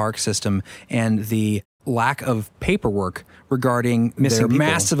national park system and the lack of paperwork regarding Missing people.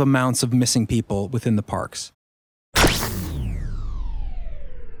 Massive amounts of missing people within the parks.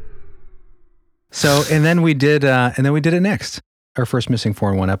 So, and then we did it next. Our first Missing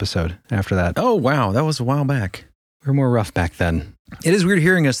 411 episode after that. Oh, wow. That was a while back. We were more rough back then. It is weird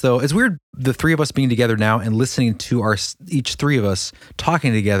hearing us, though. It's weird the three of us being together now and listening to each three of us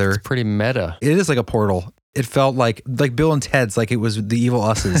talking together. It's pretty meta. It is like a portal. It felt like Bill and Ted's, like it was the evil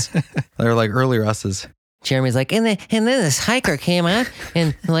us's. They're like earlier us's. Jeremy's like, and then this hiker came out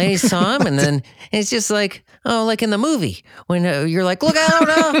and the lady saw him, and then it's just like, oh, like in the movie when you're like, look out,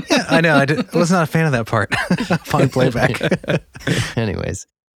 no. Yeah, I know. I was not a fan of that part. Fun playback. Anyways.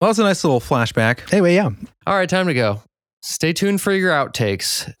 Well, it's a nice little flashback. Anyway, yeah. All right, time to go. Stay tuned for your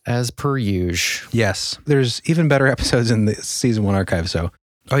outtakes as per usual. Yes. There's even better episodes in the season 1 archive. So,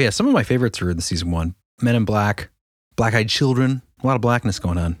 oh yeah, some of my favorites are in the season 1. Men in Black, Black-Eyed Children, a lot of blackness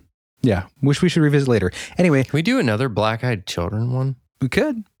going on. yeah, wish we should revisit later. Anyway, Can we do another Black-Eyed Children one? We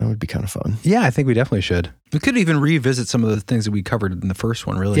could. That would be kind of fun. yeah, I think we definitely should. We could even revisit some of the things that we covered in the first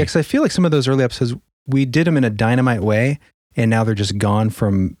one, really. Yeah, because I feel like some of those early episodes, we did them in a dynamite way, and now they're just gone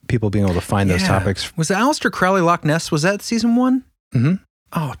from people being able to find those topics. Was the Aleister Crowley Loch Ness, was that season 1? Mm-hmm.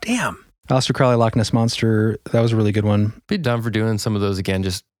 Oh, damn. Aleister Crowley, Loch Ness Monster. That was a really good one. Be done for doing some of those again,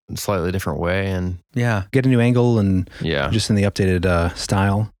 just in a slightly different way. And Yeah. Get a new angle and yeah, just in the updated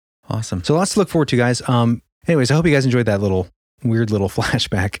style. Awesome. So lots to look forward to, guys. Anyways, I hope you guys enjoyed that weird little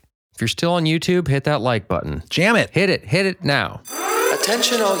flashback. if you're still on YouTube, hit that like button. Jam it. Hit it now.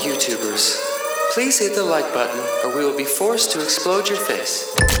 Attention all YouTubers. Please hit the like button or we will be forced to explode your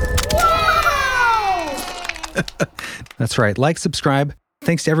face. That's right. Like, subscribe.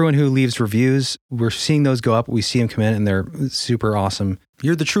 Thanks to everyone who leaves reviews. We're seeing those go up. We see them come in, and they're super awesome.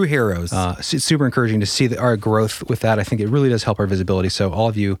 You're the true heroes. It's super encouraging to see our growth with that. I think it really does help our visibility. So all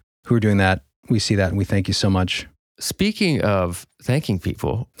of you who are doing that, we see that, and we thank you so much. Speaking of thanking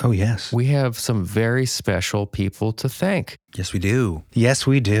people, Oh, yes. we have some very special people to thank. Yes, we do. Yes,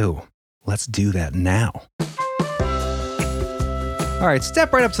 we do. Let's do that now. All right,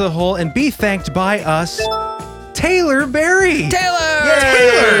 step right up to the hole and be thanked by us, Taylor Berry. Taylor!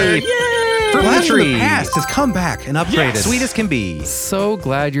 Yay! From the past has come back and upgraded. Sweet as can be. So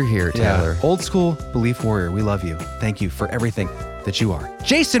glad you're here, Taylor. Old school belief warrior. We love you. Thank you for everything that you are.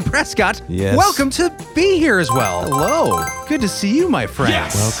 Jason Prescott, Yes. welcome to be here as well. Hello. Good to see you, my friend.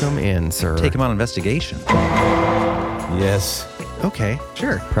 Welcome in, sir. Take him on investigation. Yes. Okay,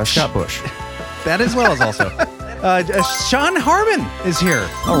 sure. Prescott Bush. That as well as also. Sean Harmon is here.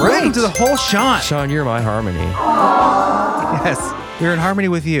 All right. Welcome to the whole Sean. Sean, you're my harmony. Yes. We're in harmony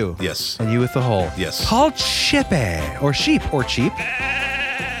with you. Yes. And you with the whole. Yes. Paul Chippe, or Sheep, or Cheap.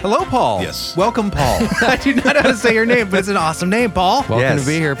 Hello, Paul. Yes. Welcome, Paul. I do not know how to say your name, but it's an awesome name, Paul. Welcome Yes. to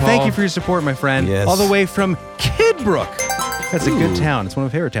be here, Paul. Thank you for your support, my friend. Yes. All the way from Kidbrook. That's a good Ooh. town. It's one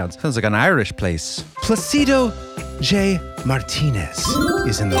of my favorite towns. Sounds like an Irish place. Placido J. Martinez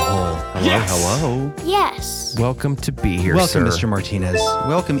is in the hole. Hello. Yes. Welcome to be here, Welcome, sir. Mr. Martinez.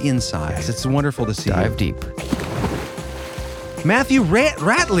 Welcome inside. Yes, it's wonderful to see Dive you. deep. Matthew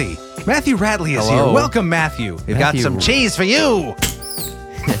Ratley. Matthew Ratley is Hello. here. Welcome, Matthew. We've got Matthew. some cheese for you.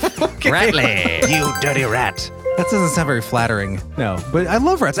 Ratley. You dirty rat. That doesn't sound very flattering. No, but I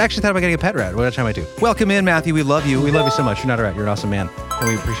love rats. I actually thought about getting a pet rat. What time I do? Welcome in, Matthew. We love you. We love you so much. You're not a rat. You're an awesome man. And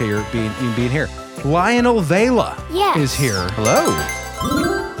we appreciate you being here. Lionel Vela Yes. is here. Hello.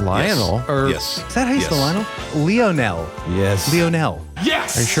 Lionel. Or, Yes. Is that how you spell Yes. Lionel? Leonel. Yes. Leonel. Are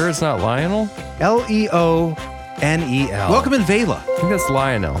you sure it's not Lionel? Leonel. Welcome in Vela. I think that's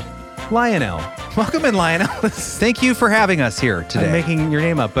Lionel. Lionel. Welcome in, Lionel. Thank you for having us here today. I'm making your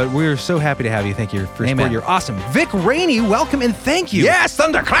name up, but we're so happy to have you. Thank you for your Amen. support. You're awesome. Vic Rainey, welcome and thank you. Yes,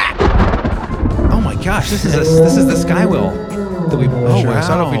 thunderclap. Oh my gosh, this is the Skywell that we. Oh, So I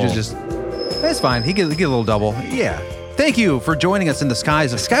don't know if we wow. just. That's fine. He get a little double. Yeah. Thank you for joining us in the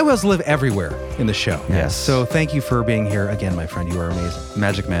skies of Skywells live everywhere in the show. Yes. So thank you for being here again, my friend. You are amazing.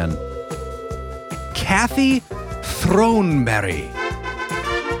 Magic Man. Kathy Throneberry.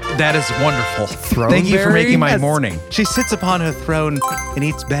 That is wonderful. Thank you for Throneberry? making my Yes. morning. She sits upon her throne and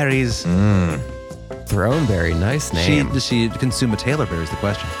eats berries. Throneberry. Nice name. Does she consume a Taylor bear is the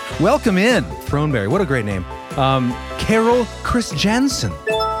question. Welcome in, Throneberry. What a great name. Carol Chris Jensen.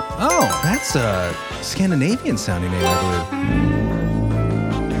 Oh. That's a Scandinavian sounding name, I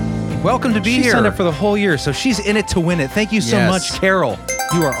believe. Welcome to be She here. signed up for the whole year, so she's in it to win it. Thank you so Yes. much, Carol.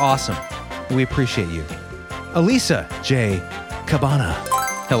 You are awesome. We appreciate you. Elisa J. Cabana.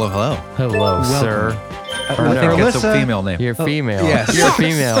 Hello, hello. Hello, sir. I Or think no. that's a Alyssa- female name. You're female. Yes. You're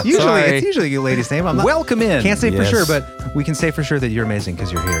female. Usually, Sorry. it's usually a lady's name. I'm not. Welcome in. Can't say for Yes. sure, but we can say for sure that you're amazing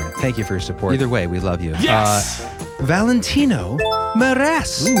because you're here. Thank you for your support. Either way, we love you. Valentino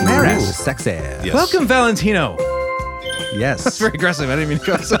Maras. Maras. Sexy. Yes. Welcome, Valentino. Yes. That's very aggressive. I didn't mean to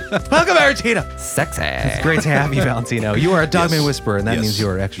go so. Welcome, Valentino. Sexy. It's great to have you, Valentino. You are a Dogman Yes. Whisperer, and that Yes. means you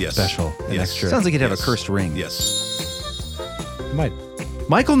are extra Yes. special and Yes. extra. Sounds like you'd have Yes. a cursed ring. Yes. Might.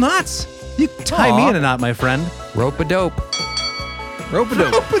 Michael Knotts. You tie me in a knot, my friend. Rope-a-dope.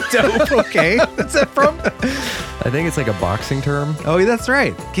 Rope-a-dope. Rope-a-dope. Okay. What's that from? I think it's like a boxing term. Oh, that's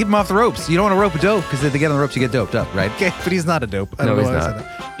right. Keep him off the ropes. You don't want to rope a dope because if they get on the ropes, you get doped up, right? Okay, but he's not a dope. I No, don't know he's why I not. said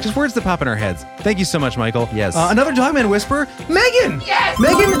that. Just words that pop in our heads. Thank you so much, Michael. Yes. Another Dogman Whisperer, Megan. Yes.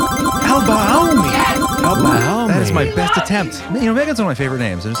 Megan Albaumi. Yes. Albaumi. That is my best attempt. You know, Megan's one of my favorite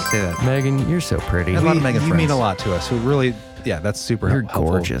names. I'll just say that. Megan, you're so pretty. I have a lot of Megan You friends. mean a lot to us. We really, yeah, that's super You're helpful.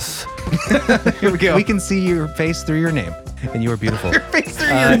 gorgeous. Here we go. We can see your face through your name, and you are beautiful. Your face through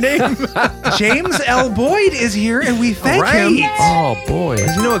your name. James L. Boyd is here, and we thank him. Oh, boy.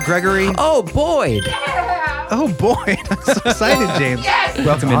 Did you know what Gregory? Oh, Boyd. Oh boy, I'm so excited, James.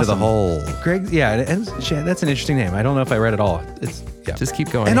 Welcome into the Awesome. hole, Greg. Yeah, that's an interesting name. I don't know if I read it all. It's yeah. Just keep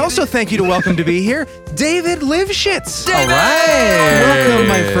going. And also, thank you to welcome to be here, David Livshitz. David! All right, welcome,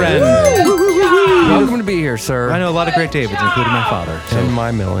 my friend. Welcome to be here, sir. I know a lot of great Davids, including my father. So. And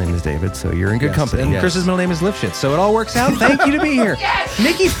my middle name is David, so you're in good company. And Chris's middle name is Lifshitz, so it all works out. Thank you to be here.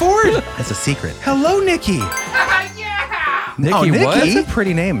 Nikki Ford. That's a secret. Hello, Nikki. Nikki, what? That's a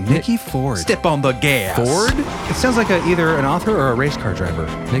pretty name. Nikki Ford. Step on the gas. Ford? It sounds like either an author or a race car driver.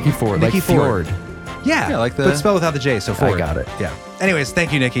 Nikki Ford. Nikki like Ford. Fjord. Yeah, like but spelled without the J, so Ford. I got it. Yeah. Anyways,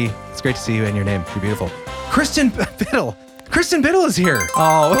 thank you, Nikki. It's great to see you and your name. You're beautiful. Kristen Biddle. Kristen Biddle is here.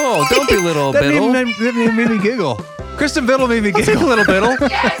 Oh, don't be little that Biddle. That made me giggle. Kristen Biddle made me giggle. A little Biddle.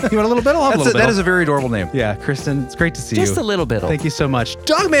 You want a little Biddle? I'll have a little That Biddle. is a very adorable name. Yeah, Kristen, it's great to see you. Just a little Biddle. Thank you so much.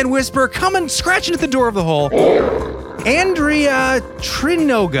 Dogman Whisper, coming, scratching at the door of the hole. Andrea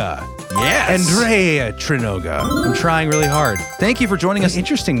Trinoga. Yes. Andrea Trinoga. I'm trying really hard. Thank you for joining us.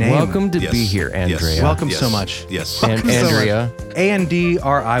 Interesting name. Welcome to be here, Andrea. Welcome so much. Yes. And Andrea. Andriy.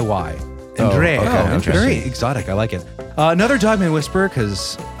 Andrea. okay, interesting. Very exotic. I like it. Another Dogman Whisperer,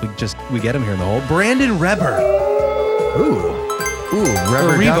 because we get him here in the hole. Brandon Reber. Ooh,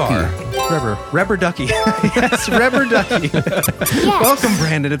 Reber Reber Ducky. Yes, Reber Ducky. Welcome,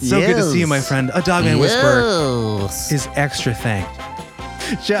 Brandon. It's so good to see you, my friend. A Dogman Whisperer is extra thanked.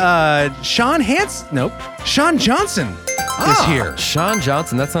 Sean Johnson is here. Sean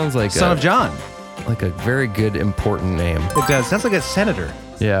Johnson. That sounds like Son of John. Like a very good, important name. It does. Sounds like a senator.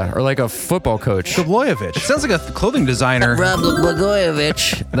 Yeah, or like a football coach. Blagojevich. It sounds like a clothing designer. Rob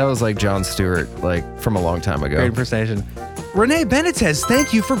Blagojevich. That was like Jon Stewart, like from a long time ago. Great impersonation. Renee Benitez,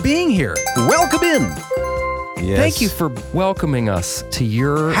 thank you for being here. Welcome in. Yes. Thank you for welcoming us to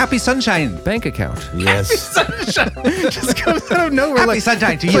your Happy sunshine. bank account. Yes. Just comes out of nowhere. Happy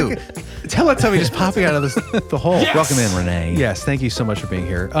sunshine to you. Teletubby just popping out of the hole. Yes. Welcome in, Renee. Yes, thank you so much for being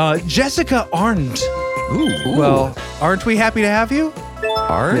here. Jessica Arndt. Ooh. Well, aren't we happy to have you?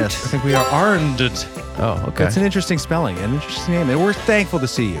 Aren't? I think we are Arndt. Oh, okay. That's an interesting spelling, an interesting name, and we're thankful to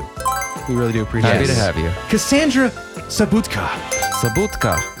see you. We really do appreciate Happy it. to have you. Cassandra Sabutka.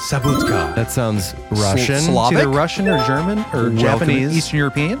 Sabutka. That sounds Russian. Slavic? It's either Russian or German or Welcome. Japanese Eastern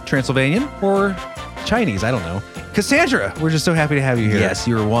European, Transylvanian. or Chinese. I don't know. Cassandra, we're just so happy to have you here. Yes,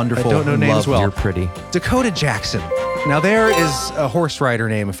 you're wonderful. I don't know and names lovely. well. You're pretty. Dakota Jackson. Now there is a horse rider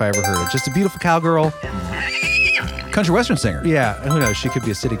name if I ever heard it. Just a beautiful cowgirl. Country western singer. Yeah, who knows? She could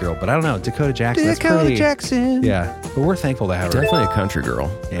be a city girl, but I don't know. Dakota Jackson. That's pretty, Jackson. Yeah, but we're thankful to have her. Definitely a country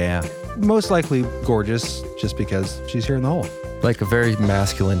girl. Yeah. Most likely gorgeous, just because she's here in the hole. Like a very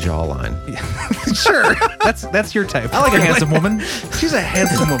masculine jawline. Sure, that's your type. I like a handsome woman. She's a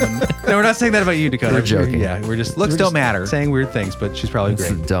handsome woman. No, we're not saying that about you, Dakota. We're joking. Yeah, we're just Looks we're don't just matter. Saying weird things, but she's probably It's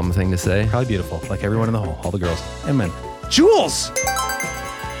great. a dumb thing to say. Probably beautiful, like everyone in the hole, all the girls and men. Jules.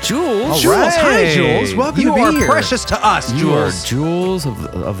 Jules. Jules, hi, Jules. Welcome You to be are here. precious to us, You are Jules. Jules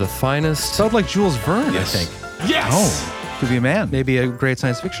of the finest. Sounds like Jules Verne, Yes. I think. Yes. Oh, could be a man. Maybe a great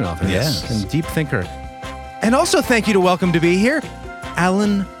science fiction author. Yes. And deep thinker. And also thank you to welcome to be here,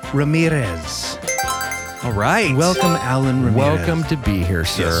 Alan Ramirez. All right. Welcome, Alan Ramirez. Welcome to be here,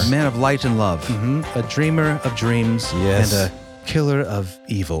 sir. Yes. Man of light and love. A dreamer of dreams Yes. and a killer of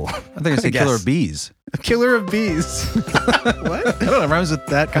evil. I think I said killer Yes. bees. A killer of bees. What? I don't know. It rhymes with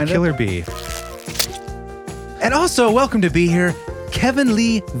that A kind of. killer bee. And also welcome to be here, Kevin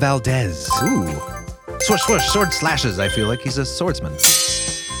Lee Valdez. Ooh. Swoosh, swoosh, sword slashes. I feel like he's a swordsman.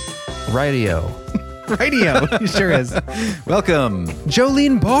 Radio. Radio. He sure is. Welcome.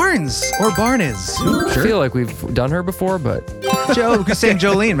 Jolene Barnes or Barnes. I feel like we've done her before, but Joe, same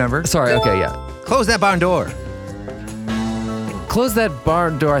Jolene, remember? sorry. Okay, yeah. Close that barn door. Close that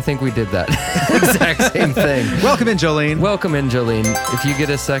barn door. I think we did that exact same thing. Welcome in, Jolene. Welcome in, Jolene. If you get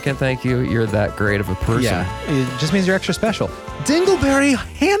a second, thank you. You're that great of a person. Yeah, it just means you're extra special. Dingleberry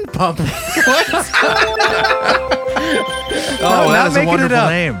hand pump. Oh, not that is a making it wonderful up.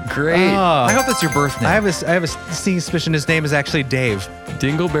 name. Great. I hope that's your birth name. I have a sneaking suspicion his name is actually Dave.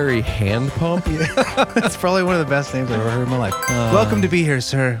 Dingleberry hand pump. That's probably one of the best names I've ever heard in my life. Welcome to be here,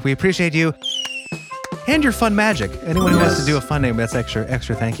 sir. We appreciate you. And your fun magic. Anyone who wants to do a fun name, that's extra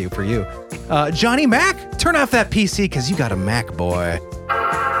thank you for you. Johnny Mac, turn off that PC because you got a Mac, boy.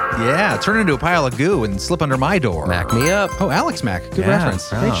 Yeah, turn into a pile of goo and slip under my door. Mac me up. Oh, Alex Mac. Good Yeah.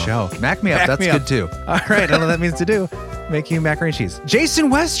 reference. Oh. Great show. Mac me up. Mac That's me good up. too. All right, I don't know what that means to do. Make you macaroni and cheese. Jason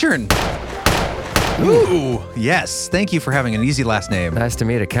Western. Ooh, yes. Thank you for having an easy last name. Nice to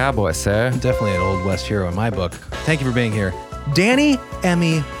meet a cowboy, sir. Definitely an Old West hero in my book. Thank you for being here. Danny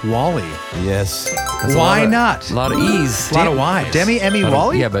Emmy Wally. Yes. That's Why a not? lot of E's. A lot of Y's. Demi Emmy Lot of-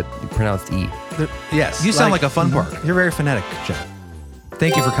 Wally? Yeah, but pronounced E. Yes. You sound like a fun park. You're very phonetic, John.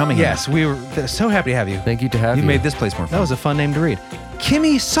 Thank you for coming here. Yes, we were so happy to have you. Thank you to have you. You made this place more fun. That was a fun name to read.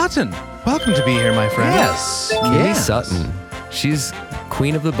 Kimmy Sutton. Welcome to be here, my friend. Yes. Kimmy Yes. Sutton. She's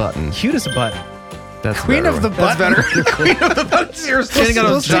queen of the button. Cute as a button. That's Queen better. of the Button. That's better. Queen of the Button. You're standing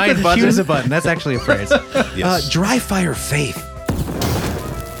on a giant button. Choose a button. That's actually a phrase. Yes. Dry Fire Faith.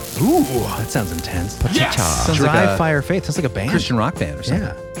 Ooh, that sounds intense. Sounds Dry like a Fire Faith. Sounds like a band. Christian rock band or something.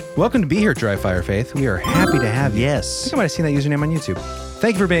 Yeah. Welcome to be here, Dry Fire Faith. We are happy to have you. I think I might have seen that username on YouTube.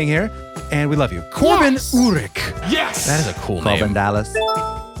 Thank you for being here, and we love you. Corbin Urich. Yes! That is a cool Corbin name. Dallas.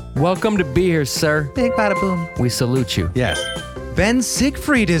 Welcome to be here, sir. Big bada boom. We salute you. Yes. Ben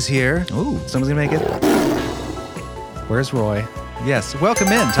Siegfried is here. Ooh. Someone's going to make it. Where's Roy? Yes. Welcome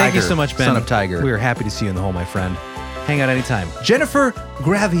in, Tiger. Thank you so much, Ben. Son of Tiger. We are happy to see you in the hole, my friend. Hang out anytime. Jennifer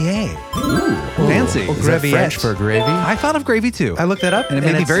Gravier. Ooh. Fancy. Is that French for gravy? I thought of gravy too. I looked that up. And it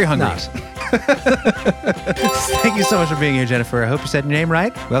made me it's very hungry. not. Thank you so much for being here, Jennifer. I hope you said your name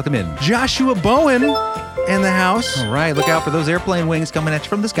right. Welcome in. Joshua Bowen in the house. All right, look out for those airplane wings coming at you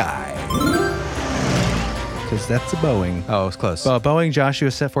from the sky. Because that's a Boeing. Oh, it's close. Boeing Joshua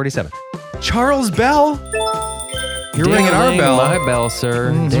Set 47. Charles Bell. You're ringing our Ding-a-ling, bell. My bell,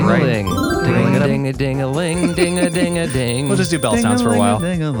 sir. Mm, Ding-a-ling. Ring it up. Ding-a-ding-a-ding-a-ling. Ding-a-ding-a-ding. We'll just do bell sounds for a while.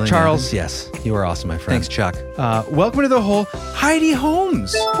 Ding-a-ling-a-ling. Charles, yes, you are awesome, my friend. Thanks, Chuck. Welcome to the whole Heidi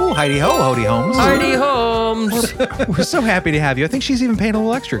Holmes. Oh, Heidi ho, Hody Holmes. Heidi Holmes. We're so happy to have you. I think she's even paying a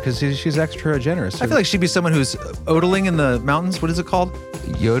little extra because she's extra generous. I feel like she'd be someone who's odling in the mountains. What is it called?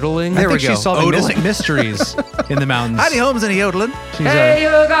 Yodeling. I There we think go. she's solving Odling. mysteries in the mountains. Heidi Holmes and a yodeling. She's Hey, you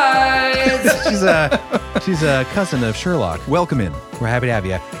guys. she's a cousin of Sherlock. Welcome in. We're happy to have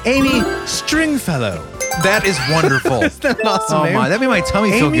you. Amy Stringfellow. That is wonderful. Isn't that an awesome name? my, that made my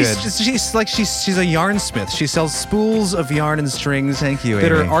tummy feel Amy's good. she's a yarnsmith. She sells spools of yarn and strings. Thank you,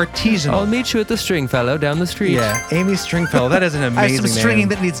 that Amy. are artisanal. I'll meet you at the string fellow down the street. Yeah, Amy Stringfellow. That is an I have amazing some stringing name.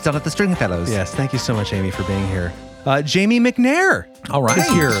 that needs done at the Stringfellows. Yes, thank you so much, Amy, for being here. Jamie McNair. All right. Is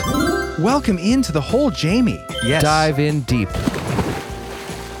here. Welcome into the whole Jamie. Yes. Dive in deep.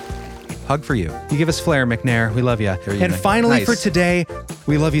 Hug for you. You give us flair, McNair. We love you. There you And go. finally, Nice. for today,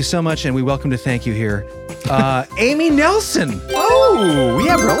 we love you so much, and we welcome to thank you here, Amy Nelson. Oh, we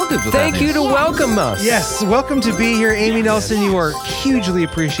have relatives with Thank that you name. to welcome us. Yes, welcome to be here, Amy Nelson. You are hugely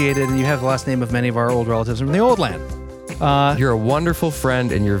appreciated, and you have the last name of many of our old relatives from the old land. You're a wonderful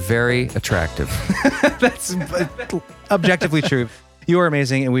friend and you're very attractive. That's objectively true. You are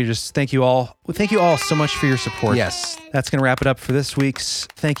amazing, and we just thank you all. Thank you all so much for your support. Yes. That's going to wrap it up for this week's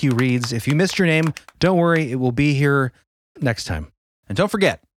Thank You Reads. If you missed your name, don't worry. It will be here next time. And don't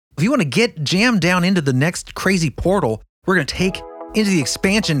forget, if you want to get jammed down into the next crazy portal we're going to take into the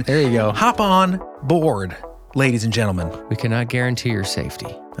expansion, There you go. hop on board, ladies and gentlemen. We cannot guarantee your safety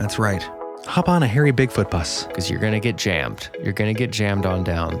That's right. Hop on a hairy Bigfoot bus. because you're going to get jammed. You're going to get jammed on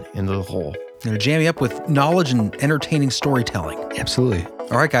down into the hole. I'm going to jam you up with knowledge and entertaining storytelling. Absolutely.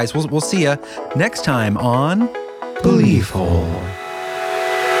 All right, guys, we'll see you next time on Believe Hole.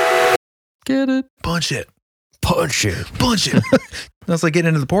 Get it? Punch It. Punch it. Punch it. That's like getting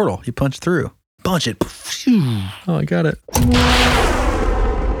into the portal. You punch through. Punch it. Oh, I got it.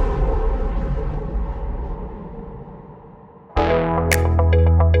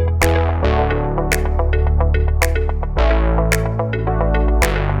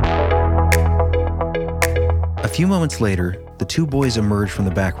 A few moments later, the two boys emerged from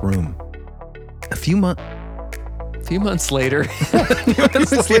the back room. A few months later,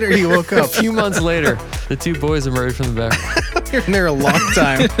 Later, he woke a up. few months later, the two boys emerged from the back. You're in there a long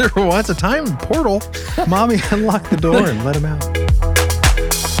time. What's a time portal? Mommy unlocked the door and let him out.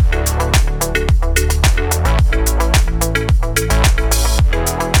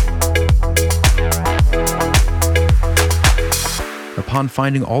 Upon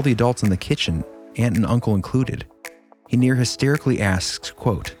finding all the adults in the kitchen, aunt and uncle included, he near hysterically asks,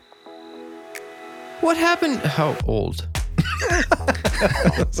 quote, What happened? How old?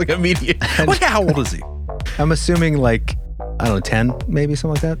 it's like immediate. How old is he? I'm assuming like, I don't know, 10, maybe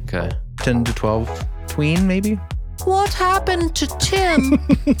something like that. Okay. 10 to 12. Tween, maybe? What happened to Tim?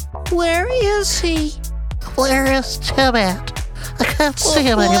 Where is he? Where is Tim at? I can't see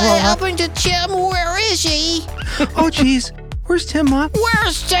him anymore. What happened to Tim? Where is he? Oh, geez. Where's Tim, Mom?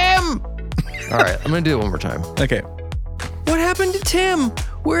 Where's Tim? All right. I'm going to do it one more time. Okay. What happened to Tim?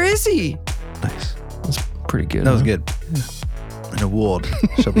 Where is he? Nice. Pretty good. That was good. An award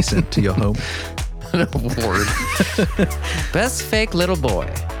shall be sent to your home. An award. Best fake little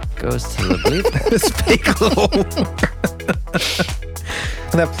boy goes to the Believe Hole. This fake little.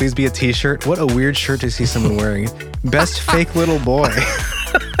 Can that please be a t-shirt? What a weird shirt to see someone wearing. Best fake little boy.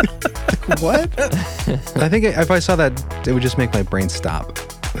 What? I think if I saw that, it would just make my brain stop.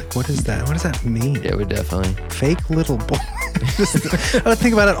 Like, what is that? What does that mean? Yeah, we definitely. Fake little boy. I would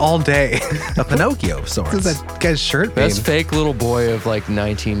think about it all day. A Pinocchio of sorts. What's that guy's shirt mean? Best fake little boy of like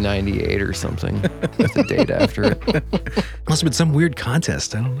 1998 or something with the date after it. Must have been some weird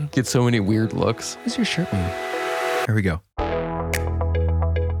contest. I don't know. Get so many weird looks. What's your shirt mean? Here we go.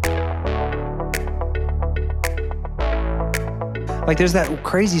 Like there's that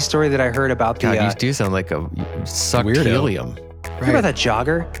crazy story that I heard about the. God, you do sound like a sucked Weirdo. helium. Hear about that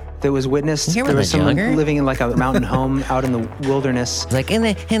jogger that was witnessed? You hear There about was that someone jogger? living in like a mountain home out in the wilderness. Like, and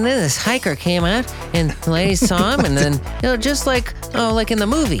then this hiker came out, and the ladies saw him, and then, just like in the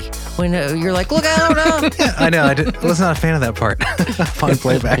movie, when you're like, look out, I know. I was not a fan of that part. Fun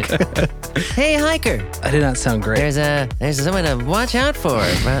playback. hey, hiker, I did not sound great. there's someone to watch out for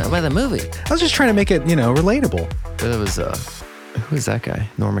by the movie. I was just trying to make it, relatable. It was, who is that guy?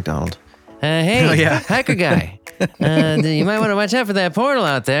 Norm MacDonald. Hey, Oh, yeah. hiker guy, you might want to watch out for that portal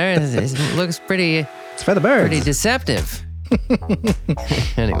out there. It looks pretty It's by the birds. pretty deceptive.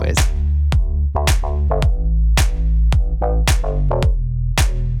 Anyways.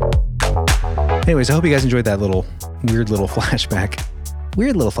 Anyways, I hope you guys enjoyed that weird little flashback.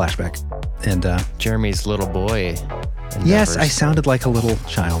 Weird little flashback. And Jeremy's little boy. yes, endeavors. I sounded like a little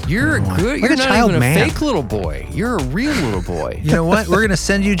child. You're I don't know why. good. Like You're a not child even man. a fake little boy. You're a real little boy. You know what? We're going to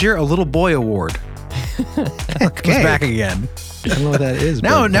send you, Jer, a little boy award. Comes back again. I don't know what that is.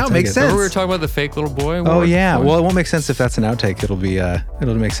 Now but it I'll take makes sense. Remember we were talking about the fake little boy? Oh award? yeah. Well, it won't make sense if that's an outtake.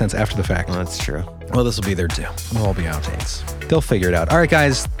 It'll make sense after the fact. Well, that's true. Well, this will be there too. It'll all be outtakes. They'll figure it out. All right,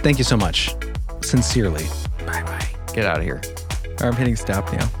 guys. Thank you so much. Sincerely. Bye-bye. Get out of here. I'm hitting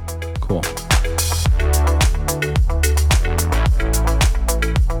stop now. Cool.